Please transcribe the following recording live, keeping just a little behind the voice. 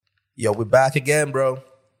Yo, we're back again, bro.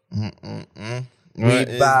 We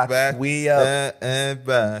back. We up. And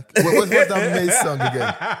back. What's that Mace song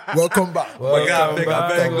again? Welcome back. I beg.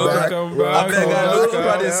 I don't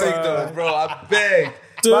try to sing though, bro. I beg.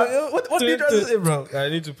 What did you try to say, bro? I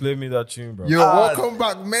need to play me that tune, bro. Yo, welcome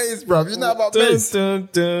back, Mace, bro. You know about Mace?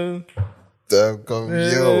 Welcome,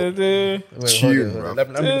 yo. Tune, bro. Let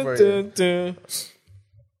me for you.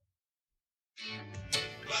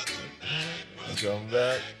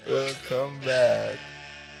 Welcome back.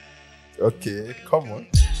 Okay, come on.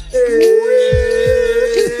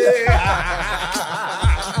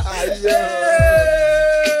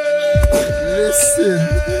 Listen.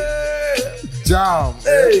 Jam.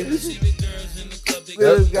 Hey. This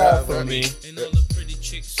guy for me.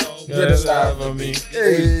 Get a side for me.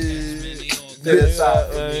 Hey. Get a side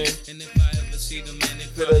for me.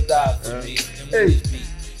 Get a die for me. Hey.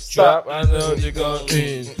 Stop, I know you gon'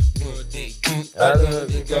 clean. I know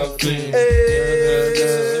you gon' clean.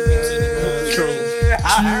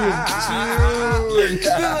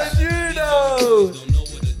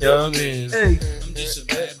 Young knees. Hey.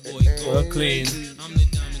 Well clean.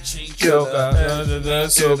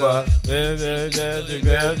 Sober.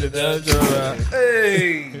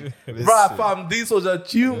 Hey. Right, fam, this was a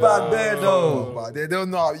tune back then, though. But they don't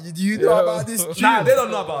know. Do you know about this tune? Nah, they don't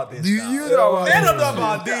know about this. Do you know about They don't know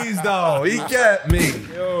about these, though. He get me.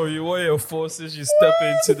 Yo, you wear your forces, you step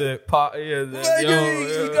into the party and then,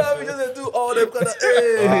 You got me just to do all them kind of,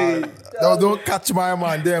 hey. No, don't catch my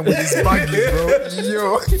man then with his baggy, bro.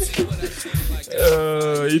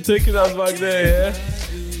 Yo. you taking us back there, yeah?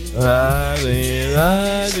 Hey.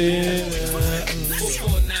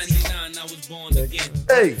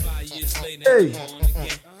 Hey.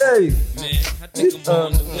 Hey.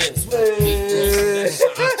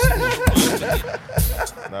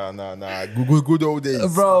 Nah. Good old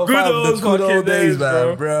days. Bro, Good fam, old the good old fucking days, days,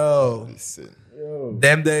 man, bro. Listen.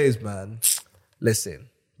 Them days, man. Listen.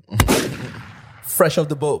 Fresh off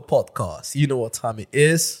the Boat podcast. You know what time it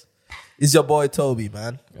is. It's your boy Toby,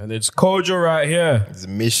 man. And it's Kojo right here. It's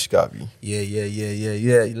Mish Gabi.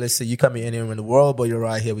 Yeah. Listen, you can be anywhere in the world, but you're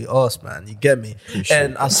right here with us, man. You get me?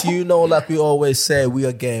 And as you know, like we always say, we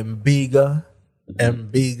are getting bigger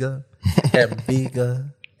and bigger and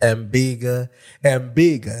bigger and bigger and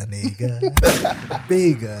bigger, nigga.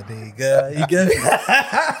 Bigger, nigga. You get me?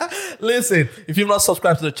 Listen, if you've not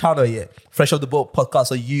subscribed to the channel yet, Fresh Off the Boat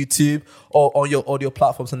podcast on YouTube or on your audio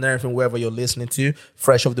platforms and everything, wherever you're listening to,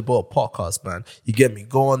 Fresh Off the Boat podcast, man. You get me?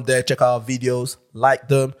 Go on there, check out our videos, like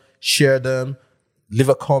them, share them, leave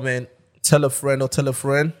a comment, tell a friend or tell a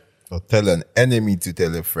friend. Or tell an enemy to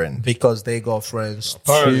tell a friend. Because they got friends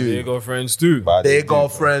Apparently, too. they got friends too. But They do, got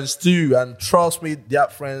bro. friends too. And trust me, their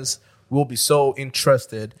friends will be so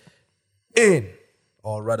interested in,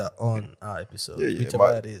 or rather on our episode. Yeah, Whichever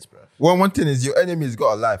but- it is, bro. One thing is your enemy's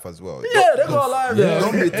got a life as well. Yeah, they got a life there.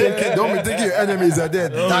 Don't be thinking your enemies are there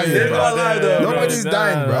dying, They bro. got a life there. Nobody's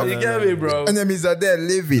dying, bro. You get me, bro? Enemies are there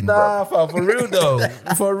living, bro. Nah, fam, for real though.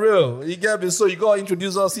 For real. You get me? So you gotta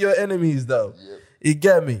introduce us to your enemies though. You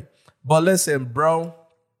get me? But listen, bro.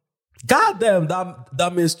 Goddamn,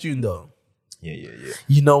 that Mace tune though. Yeah.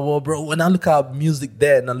 You know what, bro? When I look at music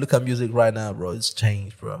then and I look at music right now, bro, it's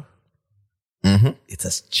changed, bro. Mm-hmm. It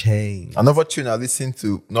has changed. Another tune I listened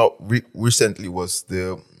to not recently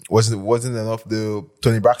wasn't enough the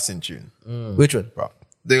Tony Braxton tune, Which one? bro.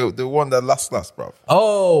 The one that last, bro.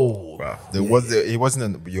 Oh, Bro. It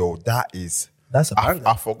wasn't that's a banger.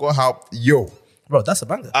 I forgot how Bro, that's a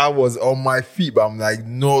banger. I was on my feet, but I'm like,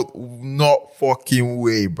 not fucking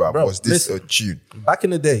way, bro. Bro, Was this listen. a tune? Back in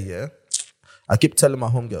the day, yeah, I keep telling my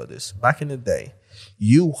homegirl this. Back in the day,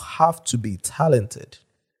 you have to be talented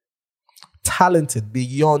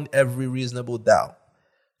beyond every reasonable doubt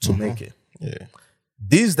to make it. Yeah.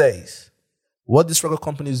 These days, what these record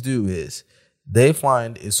companies do is they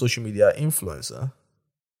find a social media influencer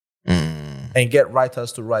and get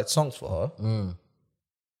writers to write songs for her.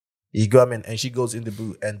 You go, I mean, and she goes in the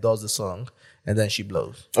booth and does the song, and then she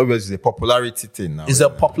blows. Obviously, it's a popularity thing now. It's a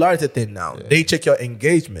popularity thing now. Yeah. They check your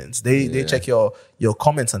engagements. They check your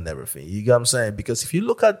comments and everything. You get what I'm saying? Because if you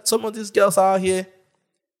look at some of these girls out here,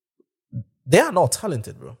 they are not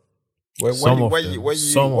talented, bro. Why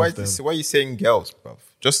you saying girls, bro?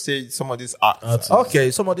 Just say some of these artists.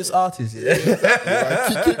 Okay, some of these artists, yeah.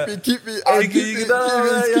 keep me. I hear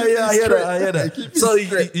that. So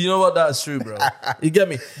you know what? That's true, bro. You get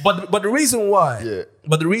me? But the reason why,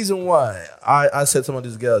 I said some of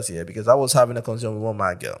these girls here, because I was having a conversation with one of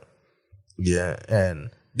my girl. Yeah,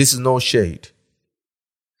 and this is no shade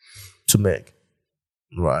to Meg,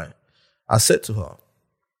 right? I said to her,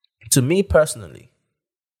 to me personally,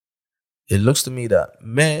 it looks to me that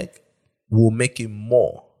Meg will make it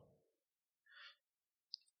more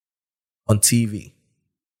on TV,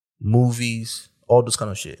 movies, all those kind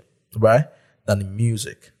of shit, right? Than in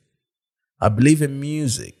music. I believe in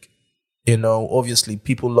music. You know, obviously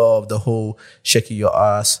people love the whole shaking your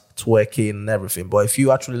ass, twerking and everything. But if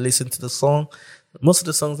you actually listen to the song, most of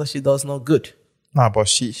the songs that she does not good. Nah, but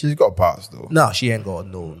she's got bars though. No, she ain't got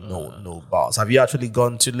no bars. Have you actually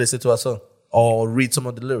gone to listen to her song or read some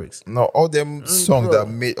of the lyrics? No, all them songs that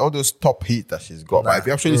made all those top hits that she's got. But if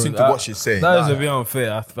you actually listen to what she's saying, that is a bit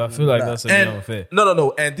unfair. I feel like that's a bit unfair.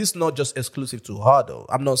 No. And this is not just exclusive to her though.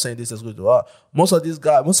 I'm not saying this is exclusive to her. Most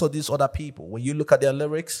of these other people, when you look at their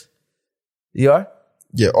lyrics, they are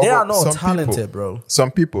not talented, bro.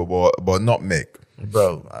 Some people, but not Meg.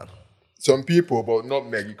 Bro, man. Some people, but not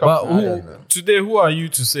Meg. You But today, who are you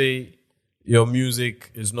to say your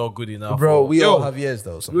music is not good enough? Bro, we all have years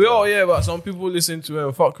though. We all, but some people listen to it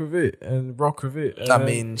and fuck with it and rock with it. I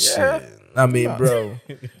mean, shit. I mean, bro.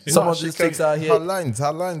 Some of these things out here. Her lines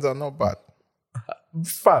are not bad.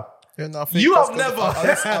 Fam. You have never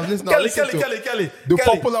Kelly. The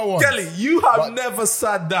popular ones. Kelly, you have never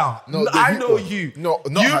sat down. No, I know you. No,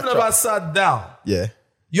 you've never sat down. Yeah.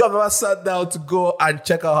 You have never sat down to go and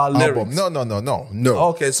check out her lyrics. No.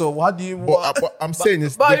 Okay, so what do you want? But I'm saying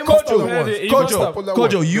is but the popular ones.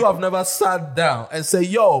 Kojo, you have never sat down and say,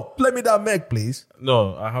 yo, play me that Meg, please.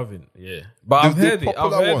 No, I haven't. Yeah. But I've heard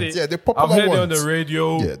it. Yeah, the popular ones. I've heard it on the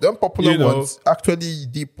radio. Yeah, them popular ones actually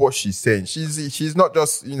deep what she's saying. She's not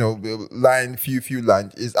just, line, few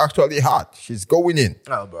lines. It's actually hard. She's going in.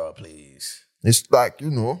 Oh, bro, please. It's like,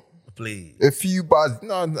 please. A few bars.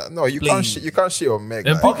 No, you can't shit on Meg.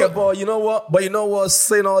 Okay, but you know what?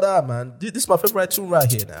 Saying all that, man. This is my favorite tune right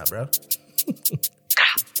here now, bro.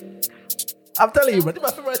 I'm telling you, bro. This is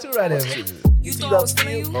my favorite tune right here, man. You thought I was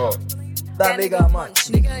feeling you? That nigga munch.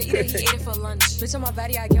 Nigga, he ate it for lunch. Bitch, on my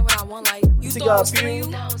body, I get what I want. Like, you thought I was feeling you?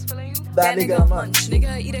 That nigga munch.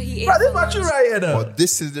 Nigga, he ate it bro, this is my tune right here, though. But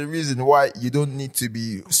this is the reason why you don't need to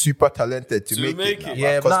be super talented to make it.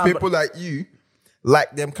 Yeah, because people like you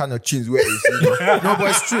like them kind of tunes where it's no,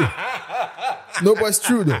 but it's true. No, but it's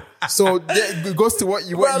true though. So it goes to what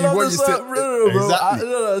you said.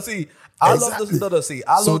 Exactly. I love this.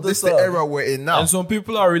 So this is the era we're in now. And some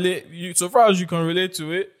people are so far as you can relate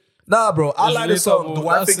to it. Nah, bro. I like this song. Do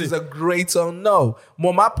I think it's a great song? No.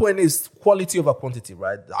 But my point is quality over quantity,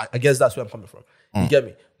 right? I guess that's where I'm coming from. You get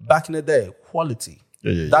me? Back in the day, quality.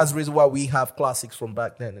 Yeah. That's the reason why we have classics from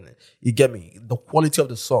back then. Innit? You get me? The quality of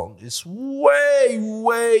the song is way,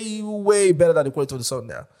 way, way better than the quality of the song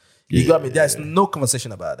now. You got me? There's no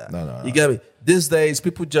conversation about that. No. You get me? These days,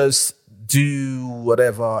 people just do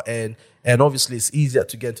whatever, and obviously it's easier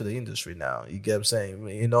to get into the industry now. You get what I'm saying?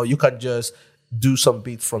 You can just do some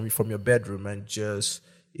beat from your bedroom and just,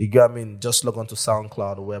 you get me, just log onto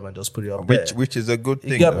SoundCloud or whatever and just put it up there. Which is a good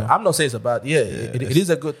thing. I'm not saying it's a bad, it is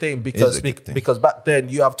a good thing because back then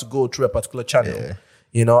you have to go through a particular channel,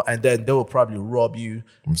 and then they will probably rob you,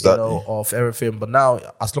 of everything. But now,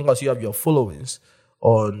 as long as you have your followings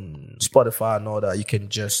on Spotify and all that, you can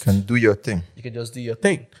just do your thing. You can just do your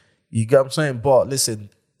thing. You get what I'm saying? But listen,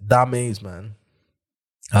 that Maze, man.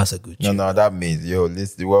 That's a good tune. No, that Maze. Yo,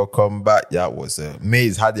 listen, welcome back. That was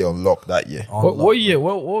Maze had it unlocked that year. What year?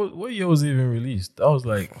 What year was it even released? I was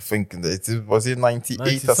like, I think was it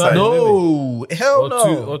 98 or something? No, hell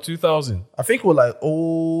no. Or 2000. I think it was like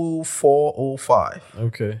 04, 05.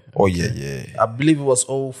 Okay. Oh yeah. I believe it was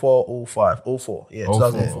 04, 05, 04. Yeah,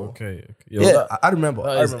 2004. Okay. Yo, I remember.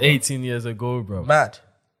 That is 18 years ago, bro. Mad.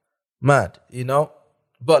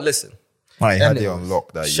 But listen. I had it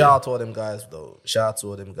unlocked that year. Shout out to all them guys, though. Shout out to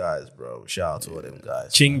all them guys, bro. Shout out to all them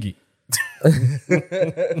guys. Chingy.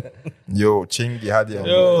 Yo, Chingy had it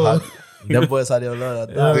unlocked. Them boys had it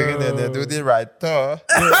unlocked. They do the right there.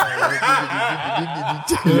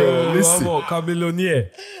 Yo, listen. Chameleonier.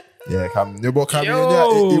 Yeah,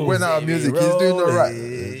 Chameleonier. He went out of music. He's doing all right.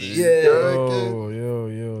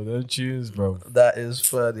 Yo, them tunes, bro. That is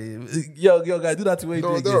funny. Yo, guys, do that to wait.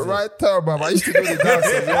 No, right there, man. I used to do the dance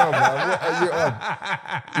as well, man. What are you on?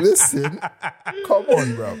 Listen, come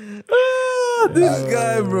on, bro. This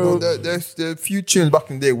guy, bro. There's a few tunes back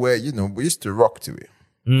in the day where, we used to rock to it.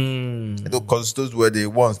 Because those were the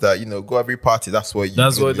ones that go every party. That's what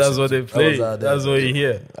they play. That's what you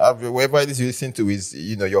hear. Whatever it is you listen to is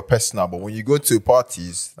your personal. But when you go to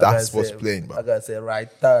parties, that's what's playing. I gotta say right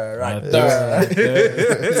there.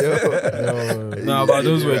 No, but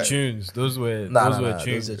those were tunes. Those were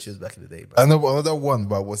tunes. Those were tunes back in the day. Bro. Another one,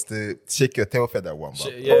 but was the Shake Your Tail Feather one.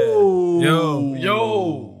 Bro.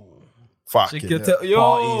 Yo. Fuck it. But it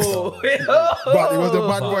was the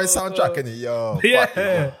Bad Boy soundtrack in it, yo.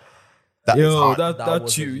 Yeah. That is Yo, hard. that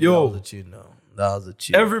was tune. That Yo, was a tune, no. That was a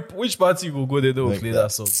tune. which party you go they don't Like play that.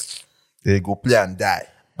 that song. They go play and die.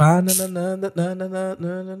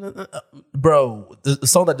 Bro, the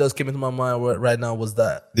song that just came into my mind right now was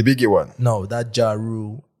that. The biggie one. No, that Ja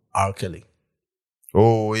Rule, R. Kelly.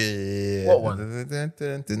 Oh yeah. What one?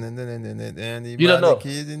 You don't know?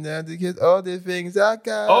 All the things I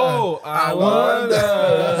got. Oh, I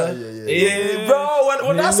wonder. Yeah, bro,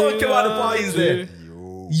 when that song came out, the parties there.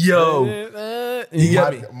 Yo, you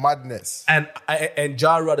get me? Madness. And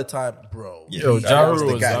Ja Rule at the time, bro. Yo, that Ja was the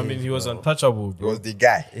Rule was, guy. I mean, he was untouchable, He bro. was the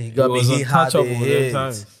guy. He got He me. was He had the untouchable them hits.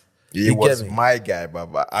 times. He You was get me? my guy, but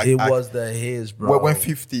It was the hits, bro. when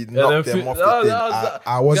 50 knocked them off the thing,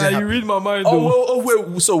 I wasn't Guy, happy. you read my mind, though.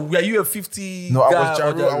 Wait. So were you a 50? No, I guy was Ja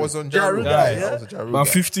or Rule. I was on Ja Rule guy, guy. yeah? I was a Ja Rule But guy.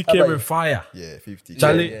 50 How came about with you? fire. Yeah, 50.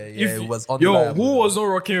 Charlie, Yeah, if it was yo, undeniable, who bro. was not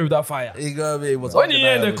rocking with that fire? You got me? It was When you in the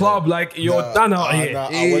undeniable, club, like, you're done out here. nah.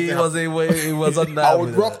 It was I undeniable.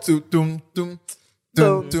 would rock to tum tum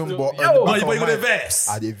tum tum, but Yo, on the But you back got of the my- verse.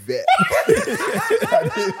 I did vet.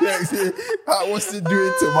 What's he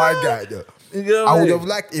doing to my guy though? You got I me? would have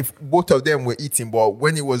liked if both of them were eating, but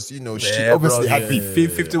when it was, shit, Yeah, obviously bro, they had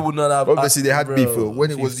beef. 50 would not have. Obviously they had bro, beef.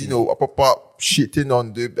 When it was, 50. a proper shitting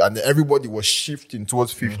on the, and everybody was shifting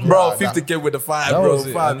towards 50. Bro, Ah, 50 came with the fire, That bro. was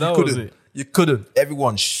it, Fire, and you that was couldn't. it. You couldn't.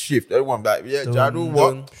 everyone shift. Everyone like, yeah, Ja Rule,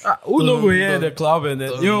 what? Who no go here in the club and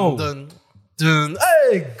then, yo, Dun, dun.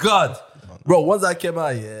 Hey, God. Bro, once I came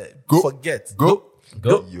out here, Go. forget. Go.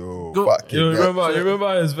 Yo, Go. fuck you it.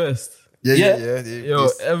 remember his vest? Yeah. Yo,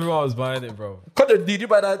 everyone was buying it, bro. Did you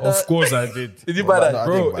buy that? Of course I did. Did you buy No, that? no, I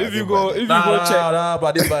Bro, didn't buy it, if you I go didn't buy it. check, but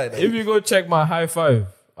I didn't buy that. if you go check my high five,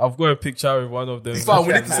 I've got a picture with one of them. Fam,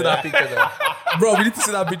 we need to see that picture, though. Bro, we need to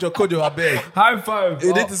see that picture. Kojo, I beg. High five.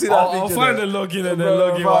 You need to see that I'll picture, find though. the login and then Bro,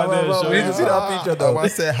 log in bro, one bro, there. bro, show we need you. to see that picture, I though. want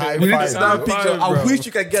to say high We need to five. see that bro. picture. bro. I wish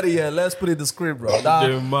you could get it here. Let's put it in the screen, bro.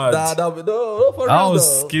 You're mad. No, for I real,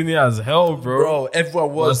 was though. skinny as hell, Bro,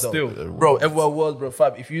 everyone was, But though. still. Bro, everyone was, bro.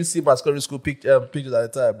 Fam, if you see my secondary school pictures at the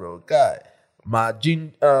time, bro, guy, my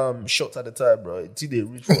jean shorts at the time, bro, until they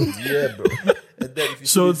reach for bro. And then if you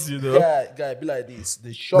Shorts, see you know. guy, be like this.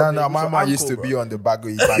 The short. No, my man used to be on the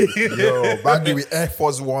baggy. Yo, baggy with Air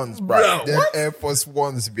Force Ones, bro. Bro, Them Air Force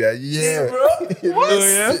Ones, bro. Yeah. bro.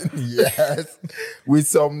 Listen, yes. With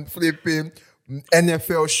some flipping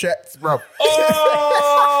NFL shirts, bro.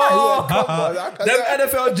 Oh! Come on, I can- Them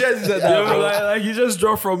NFL jerseys at Yo, that, bro. like he just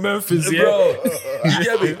dropped from Memphis, yeah. Bro, you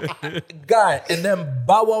get me, guy, and then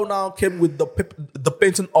Bow Wow now came with the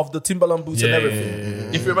painting of the Timberland boots and Yeah,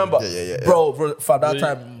 everything. If you remember, yeah. bro, for that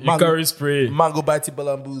time, You carry spray. Mango by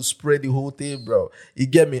Timberland boots, spray the whole thing, bro. You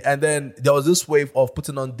get me, and then there was this wave of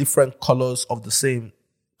putting on different colors of the same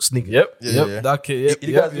sneaker. Yep, Yeah. that kid,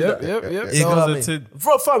 You guys do yep. that? Yeah. You That got was me? a tid.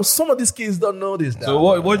 Bro, fam, some of these kids don't know this.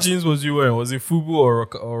 So what jeans was you wearing? Was it Fubu or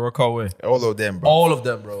Rockaway? All of them, bro. All of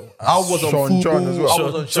them, bro. I was on Sean Fubu, John as well. I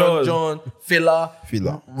was on Sean John, Fila,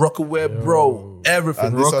 Rockaway, bro. Everything.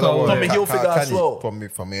 And this other one, Tommy Ka- Hilfiger Ka- as Kanye, well. From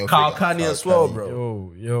Hilfiger. Carl Kanye as well, Kanye.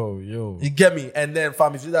 bro. Yo. You get me? And then,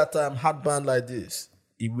 fam, if you that time headband like this,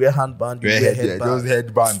 you wear handband, you wear Yeah, headband. those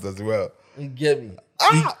headbands as well. You get me?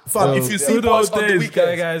 Fam, if you see Good old boys on the days,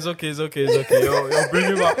 weekends, guys. It's okay. Yo, bring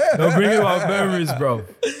him out memories, bro.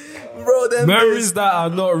 bro, them Memories days, that are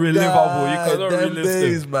not relivable. You cannot them relive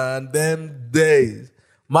days, them. man. Them days.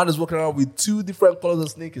 Man is walking around with 2 different colors of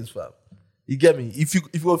sneakers, fam. You get me? If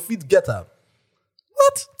your feet get up,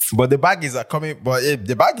 what? But the baggies are coming, but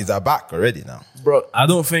the baggies are back already now. Bro, I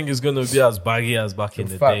don't think it's gonna be as baggy as back in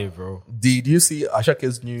the fact, day, bro. did you see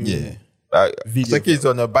Ashake's new video? Like it's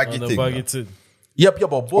on a baggy On the thing. baggy now. tin. Yep,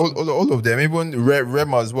 but both, All of them, even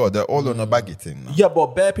Rema as well, they're all on a baggy thing now. yeah, but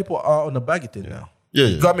bare people are on the baggy thing now. Yeah.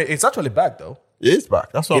 You got me? It's actually back though. It is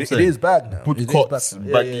back. That's what I'm It saying. is back now. Boot It is cuts, back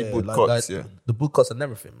now. baggy boot cuts, yeah. The boot cuts and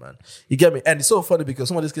everything, man. You get me? And it's so funny because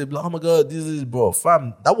some of these kids be like, oh my God, this is, bro,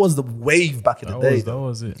 fam, that was the wave back in the day. That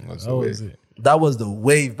was it. That's That the was way. it. That was the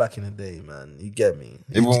wave back in the day, man. You get me?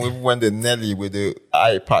 Even when the Nelly with the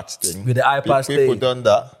eye patch thing. With the eye patch People thing. done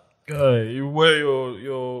that. Guy, you wear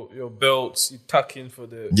your belts, you tuck in for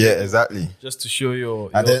the Yeah, exactly. just to show your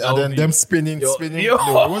And then LV. them spinning. Yo.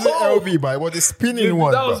 No, it wasn't LV, but it was the spinning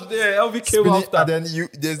one. That bro. was there. LV came Spinning, after. and then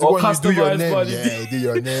there's the Or one you do your customized name. body. Yeah, you do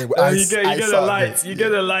your name. And you get the lights. You get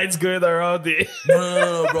the lights going around it.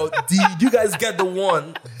 No, bro. Did you guys get the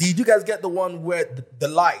one? Did you guys get the one where the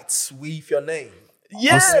lights with your name?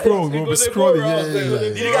 Yeah, Scroll, we'll be scrolling. Yeah.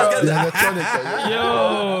 Did you guys get The that? electronic.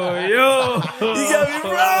 Yo. You get me,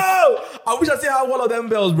 bro? I wish I still had one of them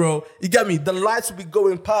bells, bro. You get me? The lights will be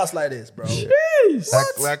going past like this, bro.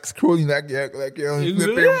 Like scrolling, like you're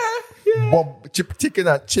flipping. Bomb, chip chicken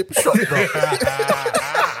and chip shop, bro.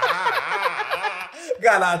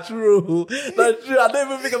 God, not true. Not true. I didn't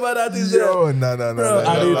even think about that. Yo, no.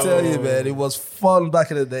 I didn't tell you, man. It was fun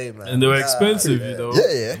back in the day, man. And they were expensive, you know.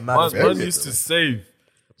 Yeah. Man used to save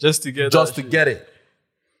just to get Just to get it.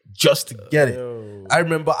 I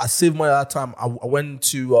remember I saved money at that time. I went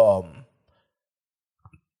to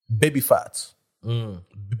Baby Fat.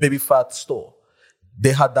 Baby Fat store.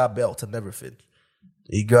 They had that belt and everything.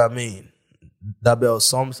 You get what I mean? That belt,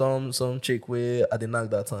 some chick where I didn't knock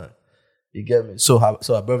that time. You get me? So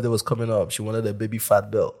her birthday was coming up. She wanted a Baby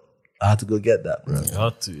Fat belt. I had to go get that. Bro.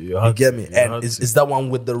 You had to get me? And it's that one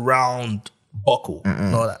with the round buckle.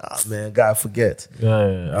 No, man, God, forget.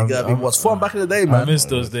 Yeah. It was fun back in the day, man. I miss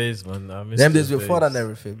those days, man. Them days were fun and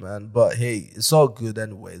everything, man. But hey, it's all good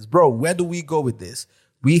anyways. Bro, where do we go with this?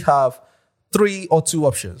 We have 3 or 2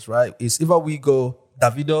 options, right? It's either we go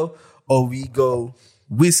Davido or we go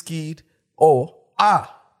Wizkid or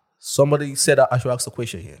somebody said that I should ask a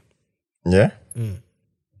question here. Yeah?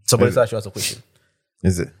 Somebody said I should ask a question.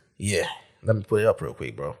 Is it? Yeah. Let me put it up real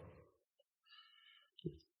quick, bro.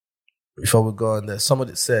 Before we go on there,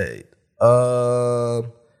 somebody said,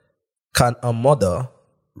 can a mother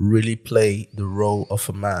really play the role of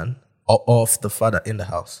a man or of the father in the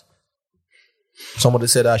house? Somebody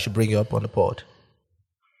said I should bring you up on the pod.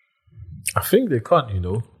 I think they can't, you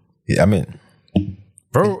know. Yeah, I mean,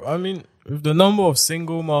 bro, with the number of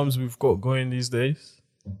single moms we've got going these days,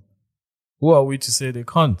 who are we to say they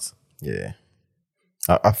can't? Yeah.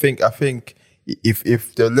 I think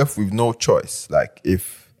if they're left with no choice, like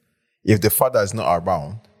if the father is not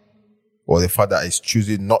around or the father is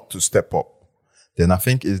choosing not to step up, then I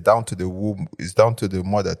think it's down to the womb, it's down to the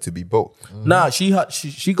mother to be both. Nah, she got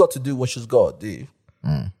to do what she's got to do.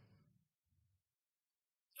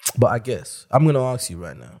 But I guess I'm gonna ask you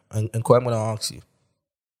right now, and Koi, I'm gonna ask you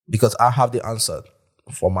because I have the answer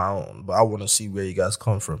for my own, but I want to see where you guys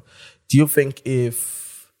come from. Do you think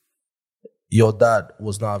if your dad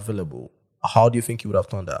was not available, how do you think you would have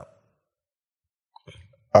turned out?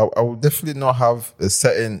 I would definitely not have a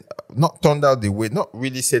certain, not turned out the way, not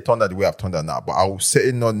really say turned out the way I've turned out now, but I will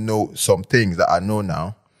certainly not know some things that I know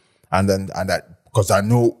now, and that because I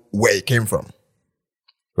know where it came from,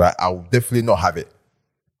 right? I will definitely not have it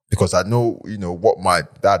because I know, what my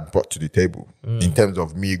dad brought to the table in terms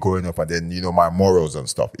of me growing up, and then my morals and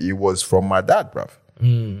stuff. It was from my dad, bruv.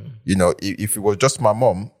 If it was just my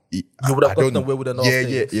mom, you would have gotten away with enough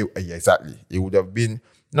things. Yeah, exactly. It would have been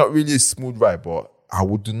not really a smooth ride, but I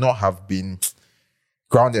would not have been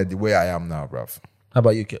grounded the way I am now, bruv. How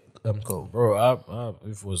about you, Cole? Bro,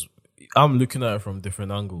 I'm looking at it from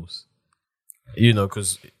different angles.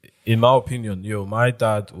 Because in my opinion, my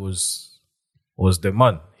dad was the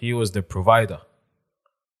man. He was the provider.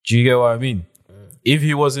 Do you get what I mean? If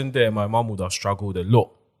he wasn't there, my mom would have struggled a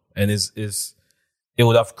lot. And it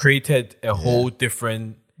would have created a whole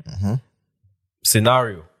different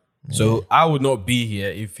scenario. So I would not be here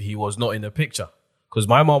if he was not in the picture. Because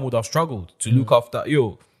my mom would have struggled to look after,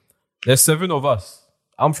 there's 7 of us.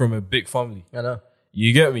 I'm from a big family. I know.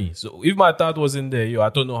 You get me? So if my dad wasn't there, I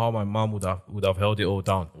don't know how my mom would have held it all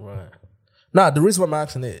down. Right. Now, the reason why I'm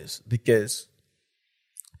asking is because,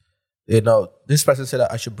 this person said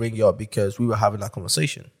that I should bring you up because we were having that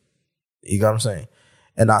conversation. You get what I'm saying?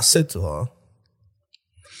 And I said to her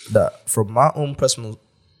that from my own personal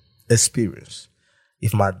experience,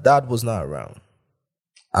 if my dad was not around,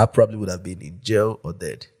 I probably would have been in jail or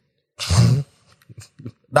dead.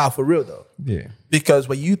 Now, for real though. Yeah. Because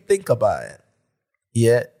when you think about it,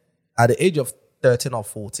 at the age of 13 or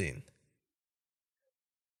 14,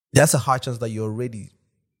 there's a high chance that you're already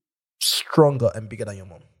stronger and bigger than your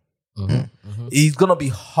mom. It's going to be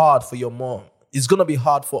hard for your mom. It's going to be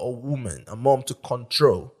hard for a mom to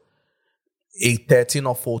control a 13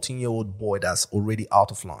 or 14-year-old boy that's already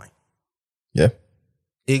out of line. Yeah.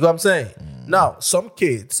 You know what I'm saying? Now, some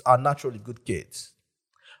kids are naturally good kids.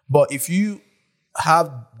 But if you have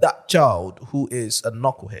that child who is a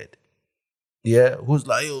knucklehead, who's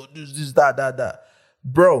like, this, that.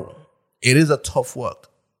 Bro, it is a tough work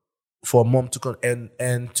for a mom to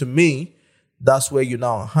and to me, that's where you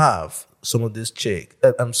now have some of these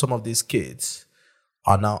some of these kids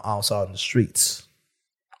are now outside on the streets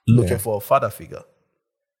looking for a father figure.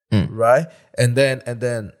 Right? And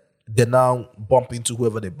then they now bump into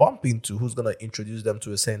whoever they bump into who's going to introduce them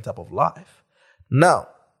to a certain type of life. Now,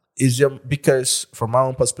 because from my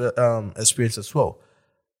own experience as well,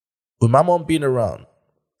 with my mom being around,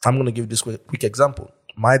 I'm going to give this quick example.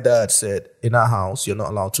 My dad said, in our house, you're not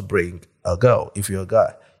allowed to bring a girl. If you're a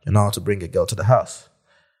guy, you're not allowed to bring a girl to the house.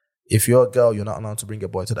 If you're a girl, you're not allowed to bring a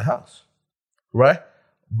boy to the house. Right?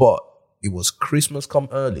 But it was Christmas come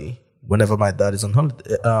early. whenever my dad is on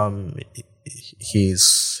holiday,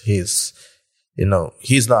 he's he's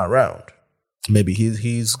not around. Maybe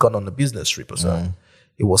he's gone on a business trip or something.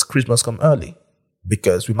 It was Christmas come early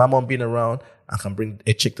because with my mom being around, I can bring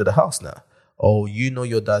a chick to the house now. Oh,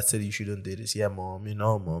 your dad said you shouldn't do this. Yeah, mom,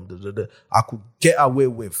 mom. I could get away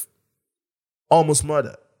with almost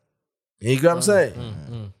murder. You get what I'm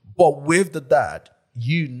saying? But with the dad,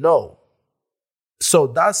 So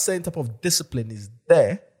that same type of discipline is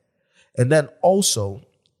there. And then also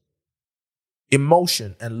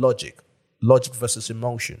emotion and logic. Logic versus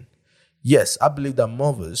emotion. Yes, I believe that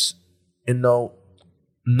mothers,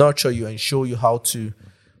 nurture you and show you how to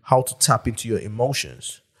tap into your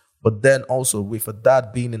emotions. But then also with a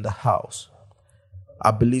dad being in the house,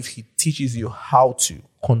 I believe he teaches you how to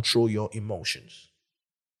control your emotions.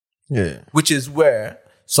 Yeah. Which is where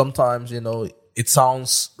sometimes, it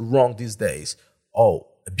sounds wrong these days. Oh,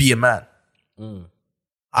 be a man.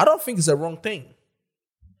 I don't think it's a wrong thing.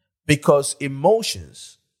 Because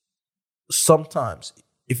emotions, sometimes,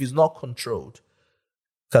 if it's not controlled,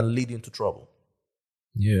 can lead into trouble.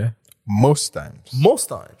 Yeah. Most times.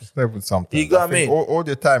 Sometimes. You got what I mean? All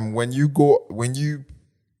the time when you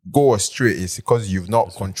go astray, it's because you've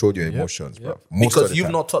not controlled your emotions, bro. Because you've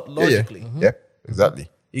not thought logically. Yeah, exactly.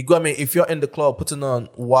 You got me? If you're in the club putting on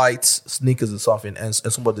white sneakers or something and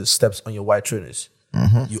somebody steps on your white trainers,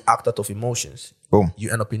 you act out of emotions. Boom.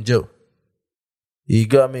 You end up in jail. You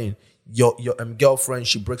got me? Your girlfriend,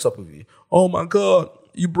 she breaks up with you. Oh my God,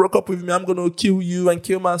 you broke up with me. I'm going to kill you and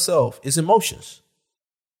kill myself. It's emotions.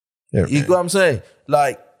 Yeah, you know what I'm saying?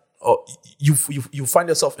 Like, you find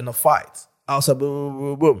yourself in a fight. Outside, boom,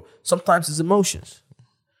 boom, boom. Sometimes it's emotions.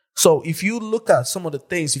 So if you look at some of the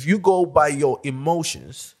things, if you go by your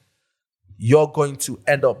emotions, you're going to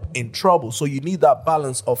end up in trouble. So you need that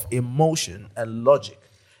balance of emotion and logic.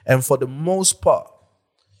 And for the most part,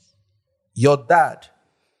 your dad,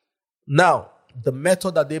 now, the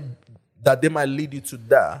method that they might lead you to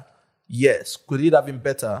that, yes. Could it have been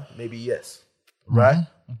better? Maybe yes. Right?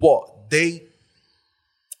 But they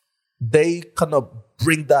kind of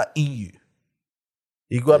bring that in you.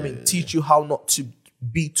 You got what I mean? Teach you how not to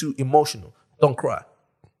be too emotional. Don't cry.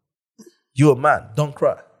 You're a man. Don't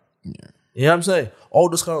cry. Yeah. You know what I'm saying? All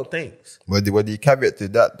those kind of things. But the caveat to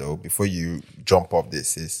that, though, before you jump off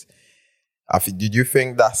this is, did you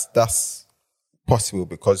think that's possible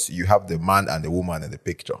because you have the man and the woman in the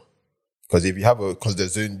picture? Because if you have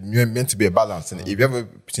because you're meant to be a balance, and if you have a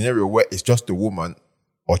scenario where it's just the woman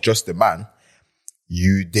or just the man,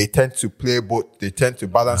 they tend to play both. They tend to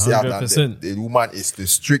balance it out. And the woman is the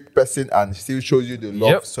strict person and still shows you the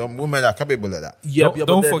love. Yep. Some women are capable of that.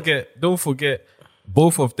 Don't forget,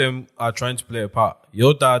 both of them are trying to play a part.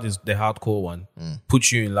 Your dad is the hardcore one,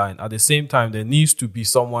 puts you in line. At the same time, there needs to be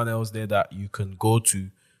someone else there that you can go to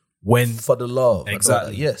when for the love.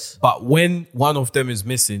 Exactly. Yes. But when one of them is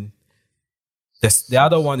missing, the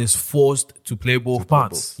other one is forced to play both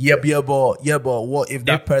parts. Yeah, but what if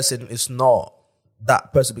that person is not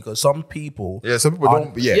that person? Because some people, some people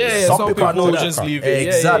don't. Some people know just that. leave it.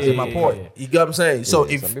 Exactly my point. Yeah. You get what I'm saying? So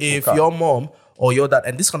if your mom or your dad,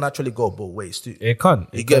 and this can actually go both ways too. It can.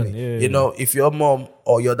 You get me? If your mom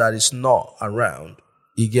or your dad is not around,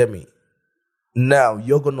 you get me? Now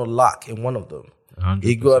you're gonna lack in one of them. 100%.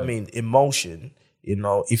 You get what I mean? Emotion.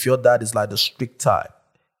 If your dad is like the strict type,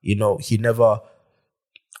 he never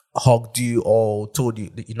hugged you or told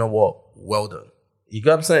you, you know what, well done. You get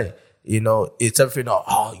what I'm saying? It's everything.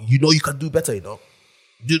 You can do better.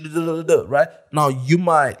 Right now, you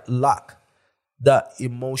might lack that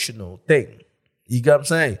emotional thing. You get what I'm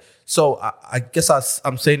saying? So I guess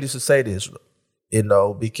I'm saying this to say this,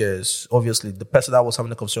 because obviously the person I was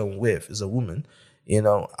having a concern with is a woman.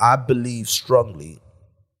 I believe strongly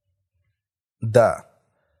that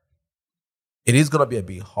it is gonna be a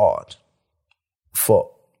bit hard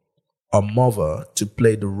for a mother to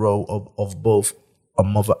play the role of both a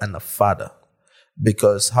mother and a father,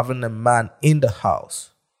 because having a man in the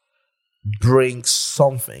house brings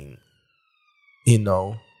something,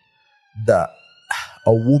 that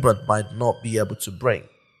a woman might not be able to bring.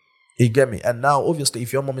 You get me? And now, obviously,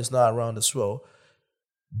 if your mom is not around as well,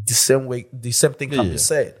 the same thing can be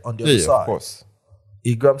said on the other side. Of course.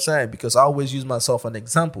 You get what I'm saying? Because I always use myself as an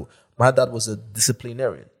example. My dad was a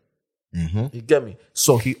disciplinarian. You get me?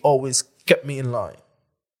 So he always kept me in line.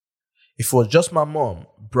 If it was just my mom,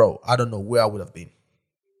 bro, I don't know where I would have been.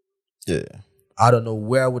 Yeah. I don't know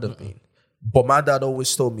where I would have been. But my dad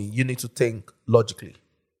always told me, you need to think logically.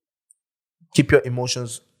 Keep your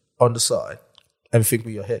emotions on the side and think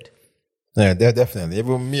with your head. Yeah, definitely.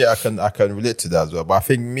 Even me, I can relate to that as well. But I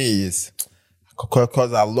think me is,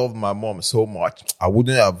 because I love my mom so much, I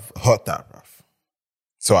wouldn't have hurt her, bruv.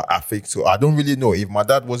 So I think so. I don't really know if my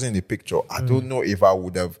dad wasn't in the picture. I don't know if I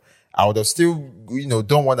would have still,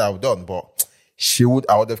 done what I've done, but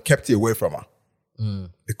I would have kept it away from her.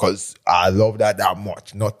 Because I love that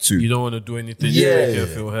much, not to. You don't want to do anything Yeah. to make her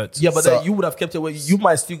feel hurt. Yeah, but So- then you would have kept it away. You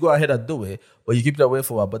might still go ahead and do it, but you keep it away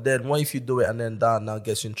from her. But then what if you do it and then that now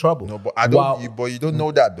gets you in trouble? No, but I don't. But you don't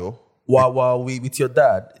know that though. While with your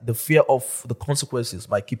dad, the fear of the consequences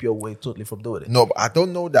might keep you away totally from doing it. No, but I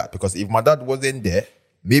don't know that because if my dad wasn't there,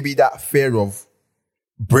 maybe that fear of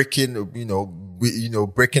breaking,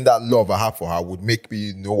 breaking that love I have for her would make me,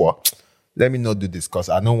 you know what? Let me not do this because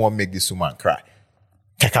I don't want to make this woman cry.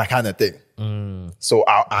 Kind of thing. So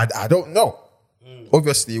I don't know.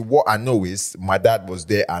 Obviously, what I know is my dad was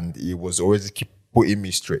there and he was always keep putting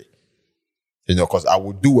me straight. Because I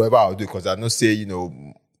would do whatever I would do because I know say,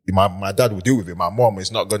 my dad will deal with it. My mom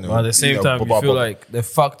is not going to. But at the same time, you feel like the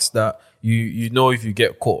fact that you know if you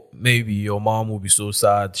get caught, maybe your mom will be so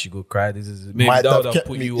sad she go cry. Maybe might that would have have kept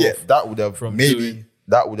put me, you yeah, off. that would have from maybe doing-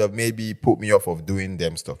 that would have maybe put me off of doing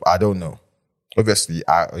them stuff. I don't know. Obviously,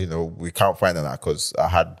 we can't find that because I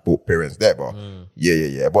had both parents there, but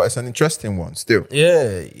yeah. But it's an interesting one still. Yeah,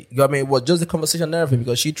 it was just the conversation and everything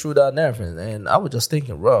because she threw that and everything. And I was just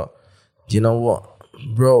thinking, bro, you know what?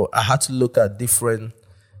 Bro, I had to look at different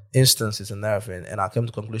instances and everything. And I came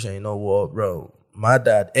to the conclusion, you know what, bro, my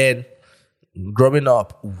dad, and growing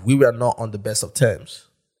up, we were not on the best of terms.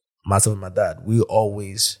 Myself and my dad, we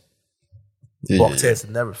always bucked heads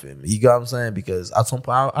and everything. You get what I'm saying? Because at some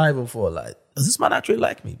point, I even thought like, does this man actually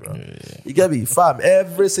like me, bro? You get me? Fam,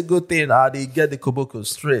 every single thing, they get the koboko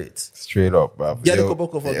straight. Straight up, bro. Get the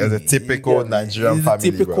koboko for It's me. a typical You get me? Nigerian It's family,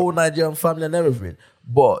 a typical bro. Nigerian family and everything.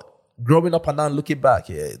 But growing up and now looking back,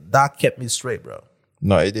 that kept me straight, bro.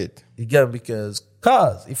 No, it did. You get me? Because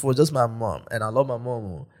if it was just my mom, and I love my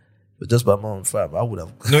mom, but just my mom, fam, I would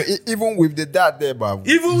have. No, even with the dad there, bro.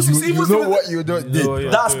 Even you know what you did.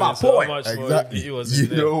 That's my point. Exactly. It was in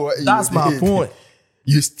You there. know what That's you my did. point.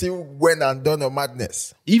 You still went and done a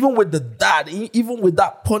madness. Even with the dad, even with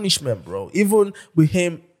that punishment, bro, even with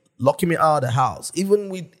him locking me out of the house, even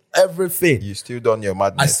with everything, You still done your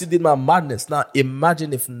madness. I still did my madness. Now,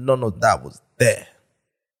 imagine if none of that was there.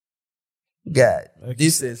 God,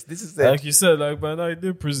 this is Like you said, like by now you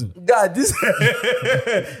did prison. God, this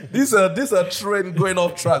this a trend going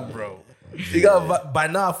off track, bro. You got by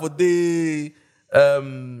now for the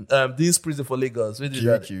this prison for Lagos.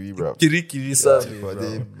 Kiri, bro. Kiri service, For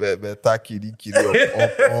bro. the better kiri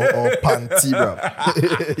or panty, bro.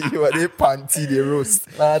 You are the panty, the roast.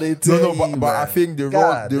 Nah, they tell No, you, but I man. think the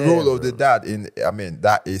God role damn, of the bro. dad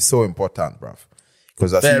that is so important, bruv.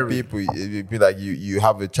 Because I Very. see people, it be like you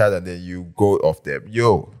have a child and then you go off them.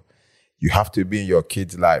 Yo, you have to be in your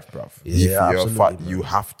kid's life, bruv. Yeah, if you're absolutely, fat, man. you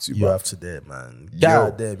have to, You bruv. have to there, man. Yo.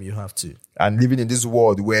 God damn, you have to. And living in this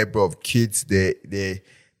world where, bruv, kids they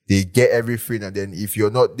get everything, and then if you're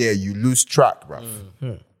not there, you lose track, bruv.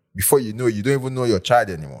 Before you know, you don't even know your child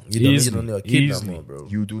anymore. You Easily, don't know your kid no easily. more, bro.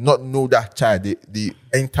 You do not know that child. The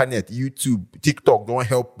internet, YouTube, TikTok don't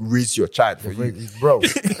help raise your child for you. Bro. You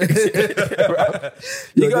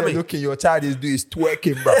got got me? looking, your child is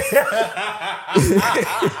twerking, bro.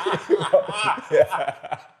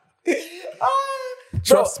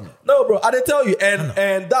 Trust me. No, bro. I didn't tell you.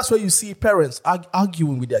 And that's where you see parents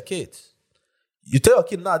arguing with their kids. You tell your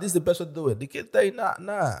kid, nah, this is the best way to do it. The kid tell you, nah,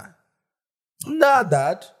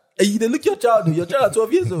 dad. And they look at your child at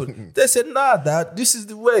 12 years old. They say, nah, dad, this is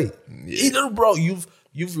the way. Bro,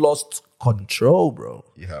 you've lost control, bro.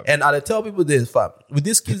 You have. And I tell people this, fam, with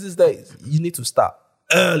these kids these days, you need to start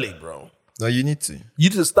early, bro. No, you need to. You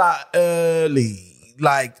need to start early.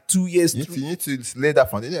 Like 2 years, You need to lay that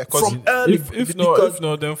foundation. Yeah, because from early. If because,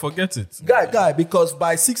 not, then forget it. guy, because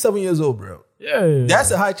by 6-7 years old, bro, Yeah. that's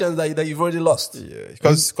a high chance that you've already lost.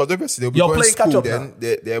 because obviously they'll be You're going playing school, catch up then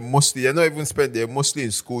they're mostly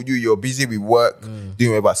in school. You're busy with work,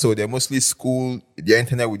 doing whatever. So they're mostly school, the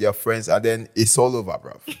internet with their friends, and then it's all over,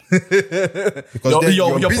 bro. Because then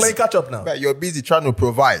You're busy- playing catch up now. But you're busy trying to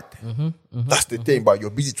provide. That's the thing, but you're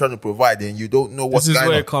busy trying to provide, and you don't know what's This is going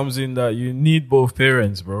where on. it comes in that you need both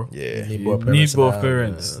parents, bro. Yeah, You need both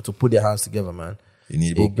parents. to put their hands together, man. you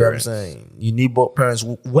need You both get what I'm parents. saying? You need both parents,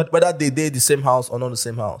 whether they the same house or not the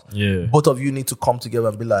same house. Yeah. Both of you need to come together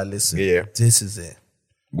and be like, listen, Yeah. this is it.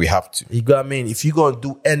 We have to. You got what I mean? If you're going to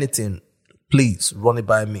do anything, please run it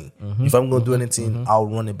by me. If I'm going to do anything, I'll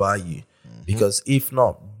run it by you. Because if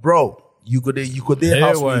not, bro, you go there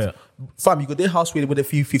house with, fam, you go there house with a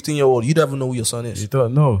 15-year-old. You don't even know who your son is. You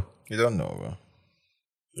don't know. You don't know, bro.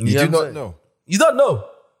 You You know do what I'm not saying? know. You don't know.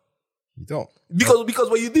 You don't. Because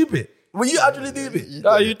when you deep it, Will you actually deep it?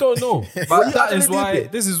 Nah, you don't know. But you that is actually why. did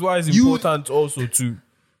it. This is why it's important also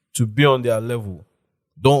to be on their level.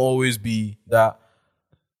 Don't always be that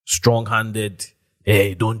strong-handed.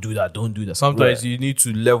 Hey, don't do that. Don't do that. Sometimes you need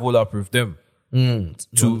to level up with them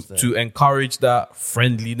to encourage that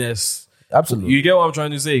friendliness. Absolutely. You get what I'm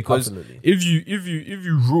trying to say? Because Absolutely.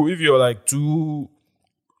 if you're like too,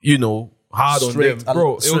 hard Straight, on them,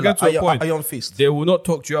 bro, it will get to a point. Iron fist. They will not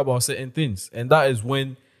talk to you about certain things, and that is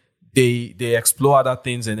when they explore other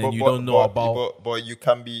things, and then you don't know about. But you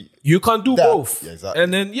can be. You can do that. both, Yeah, exactly.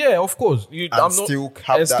 and then of course,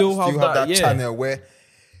 Still have that yeah. channel where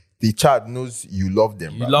the child knows you love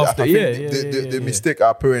them. You bruv. love I them, think the mistake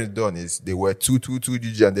our parents done is they were too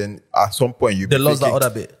GG, and then at some point They lost that thinking, other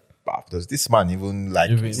bit. "Bruv, does this man even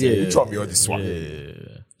like me? Yeah, You try me all this one."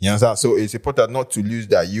 You understand? So it's important not to lose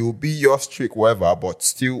that. You'll be your strict, whatever, but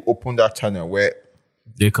still open that channel where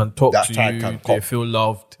They can talk That to time you. can They come. feel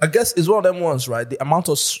loved. I guess it's one of them ones, right? The amount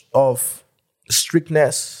of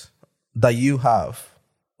strictness that you have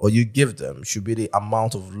or you give them should be the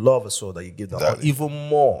amount of love as well that you give them, or Exactly. even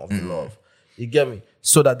more of the love. You get me?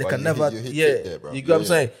 So that they But can you never, hit it there, bro. you get what I'm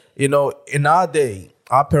saying? In our day,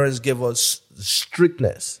 our parents gave us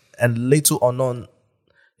strictness and little or none,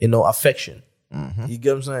 affection. You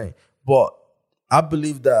get what I'm saying? But I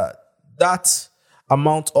believe that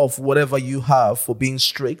amount of whatever you have for being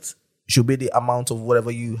strict should be the amount of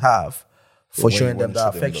whatever you have for when showing you them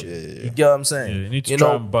wanna that show them affection. love. Yeah. You get what I'm saying? You need to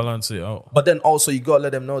try and balance it out. But then also you gotta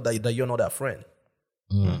let them know that you're not that friend.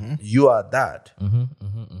 You are dad.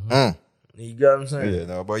 You get what I'm saying? Yeah,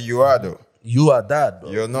 no, but you are though. You are dad, bro.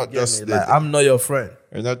 You're not You get just me? the- Like, I'm not your friend.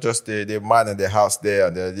 You're not just the man in the house there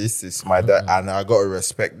and this is my dad, and I gotta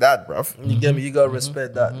respect that, bruv. You get me? You gotta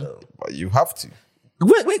respect that though. But you have to.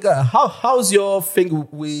 Wait, guy. How's your thing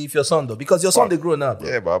with your son though? Because your son they grown up. Bro.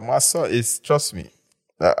 Yeah, but my son is, trust me,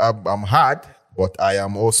 I'm hard, but I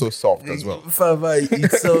am also soft as well. Father,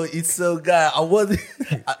 it's so guy.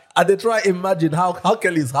 I they try imagine how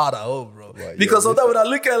Kelly is hard at home, bro. Because sometimes when I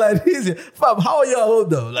look at it like this, fam, how are you at home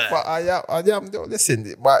though? Like, But I am.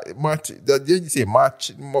 Listen, my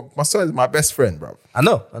son is my best friend, bro. I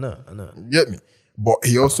know. You get me? But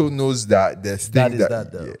he also knows that there's That things is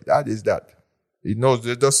that that, though. yeah, that is that. He knows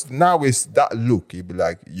that just now it's that look. He'll be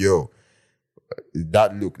like, yo,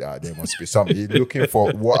 that look that there must be something. He's looking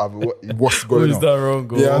for what's going Who is on. that wrong?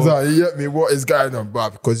 Go Yeah, on. so you get me? What is going on, bro?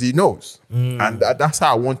 Because he knows, and that's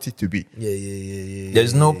how I want it to be. yeah.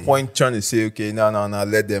 There's no point trying to say, okay, no,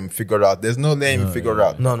 let them figure out. There's no letting him figure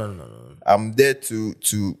out. No. I'm there to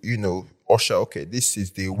usher. Okay, this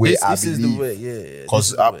is the way I This believe. is the way, yeah.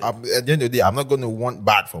 Because I'm at the end of the day, I'm not going to want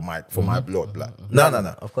bad for my blood. Like,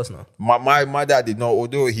 no. Of course not. My dad did not.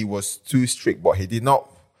 Although he was too strict, but he did not.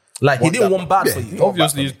 Like he didn't want bad Yeah, for he you. didn't want bad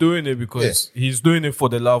Obviously, he's doing it because he's doing it for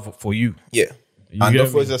the love for you. Yeah. You And get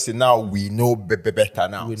therefore, me? just say now we know better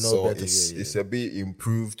now. We know so better, it's a bit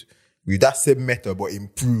improved with that same method, but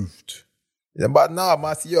improved. Yeah, but now I'm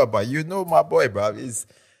asking you, but my boy, bro, is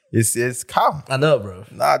calm. I know, bro.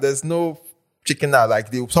 Nah, there's no chicken out.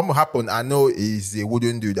 Like something happened, I know they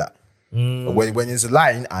wouldn't do that. When it's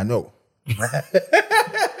lying, I know.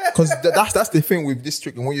 Because that's the thing with this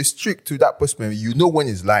trick. And when you're strict to that person, you know when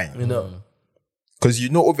he's lying. You know. Because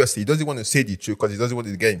obviously he doesn't want to say the truth because he doesn't want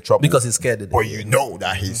to get in trouble. Because he's scared of it. But you know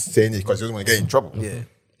that he's saying it because he doesn't want to get in trouble. Yeah. And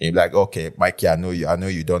you're like, okay, Mikey, I know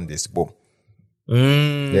you done this. Boom.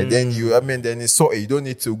 Mm. Then then it's so you don't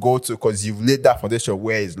need to go to because you've laid that foundation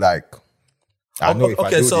where it's like, I know if I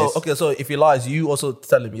do this. So if he lies, you also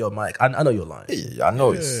tell him, yo, Mike, I know you're lying. Yeah, I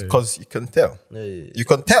know it's because you can tell. Yeah. You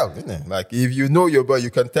can tell, isn't it? Like if you know your boy, you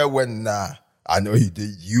can tell when I know you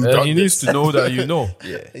did. You done He needs this. to know that you know.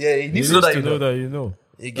 Yeah. Yeah, he He needs needs to know that to you know know. that you know.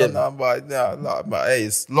 You get me? But hey,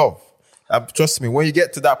 it's love. Trust me, when you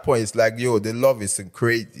get to that point, it's like, yo, the love is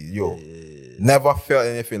crazy. Yo, never felt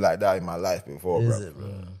anything like that in my life before, bro. Is it, bro?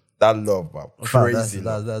 That love, bro. Fam, Crazy.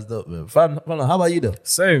 love. that's dope, man. Fam, how about you though?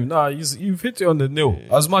 Same. Nah, you've hit it on the nail.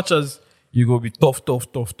 As much as you go be tough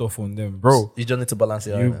on them, bro. You just need to balance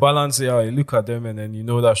it out. You man. balance it out, you look at them, and then you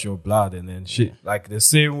know that's your blood, and then shit. Like the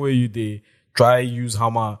same way they try use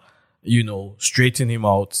hammer, straighten him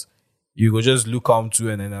out. You go just look at him too,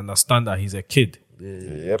 and then understand that he's a kid.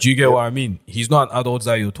 Yep, Do you get what I mean? He's not an adult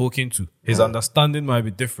that you're talking to. His understanding might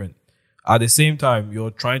be different. At the same time,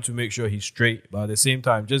 you're trying to make sure he's straight, but at the same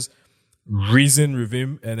time, just reason with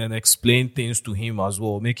him and then explain things to him as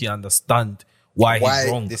well. Make him understand why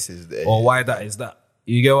he's wrong this is the or why that is that.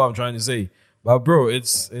 You get what I'm trying to say? But bro,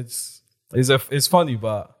 it's funny,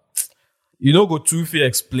 but you don't go too far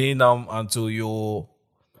explain them until you're.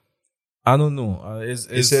 I don't know.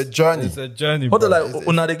 It's a journey. It's a journey. What bro. like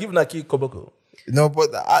when they give Naki Koboko? No, but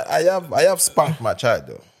I have spanked my child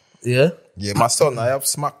though. Yeah, Yeah, my son, I have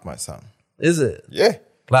smacked my son. is it? Yeah.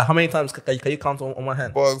 Like how many times can you count on one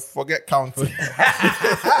hand? But forget counting. forget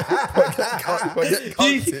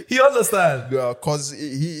counting. He understands. Because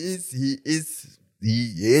he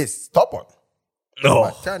is stubborn. No,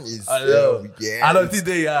 My son is I know. yeah, I know it's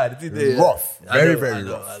today, rough. Very, very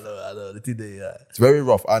rough. rough. I know. Today, It's very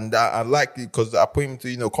rough, and I like it because I put him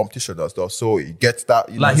to competition and stuff, so he gets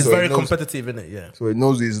that. Like he's so very he knows, competitive, in it. Yeah. so he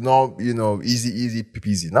knows it's not easy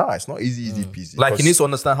peasy. Nah, it's not easy peasy. Like he needs to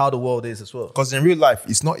understand how the world is as well. because in real life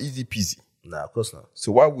it's not easy peasy. Nah, of course not.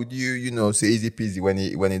 So why would you say easy peasy when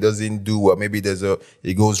he doesn't do well? Maybe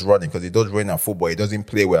he goes running because he does run at football. He doesn't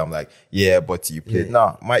play well. I'm like, yeah, but you played.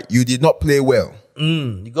 Nah, you did not play well.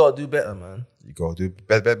 You gotta do better, man. You gotta do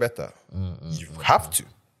better. You have to.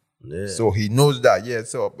 Yeah. So he knows that. Yeah.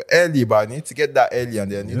 So early, but I need to get that early,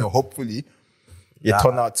 and then hopefully it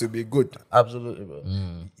turn out to be good. Absolutely, bro.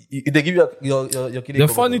 They give you your kid. The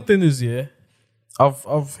funny thing is, yeah,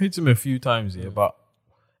 I've hit him a few times, yeah, but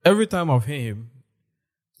every time I've hit him,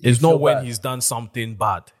 it's feel not when bad. he's done something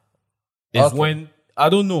bad. It's when I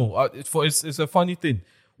don't know. It's a funny thing.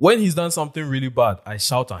 When he's done something really bad, I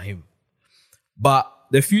shout at him. But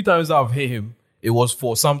the few times that I've hit him, it was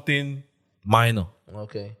for something minor.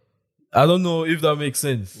 Okay. I don't know if that makes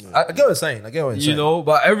sense. I get what you're saying. You know,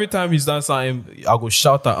 but every time he's done something, I go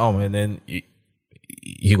shout at him, and then he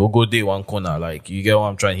go day one corner. Like, you get what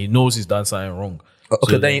I'm trying. He knows he's done something wrong.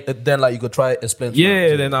 Okay, then like you could try explain. To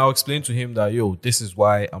him. Then I'll explain to him that, yo, this is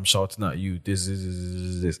why I'm shouting at you.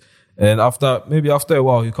 This. And after a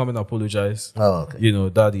while, he come and apologize. Oh, okay. You know,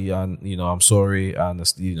 daddy, and I'm sorry, and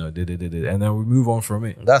and then we move on from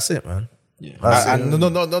it. That's it, man. Yeah. And no,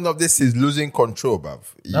 none of this is losing control, bruv.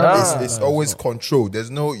 It's always control.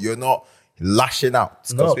 You're not lashing out.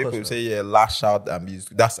 Because No, of people course say, lash out, abuse.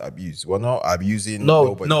 That's abuse. We're not abusing No,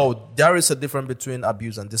 nobody. no, there is a difference between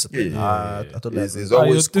abuse and discipline. I totally It's agree.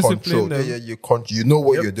 always you discipline control. them. You know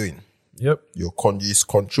what you're doing. Yep. It's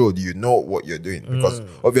controlled. You know what you're doing. Because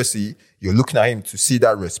obviously, you're looking at him to see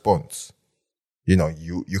that response.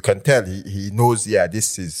 You can tell he knows,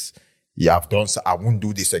 this is... Yeah, I've done so. I won't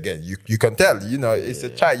do this again. You can tell, it's a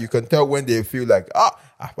child. You can tell when they feel like,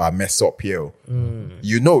 I mess up here.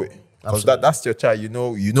 You know it. Because that's your child. You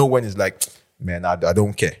know when it's like, man, I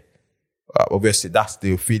don't care. Obviously, that's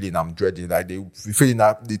the feeling I'm dreading. Like the feeling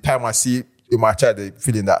that the time I see in my child, the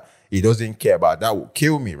feeling that he doesn't care about, that would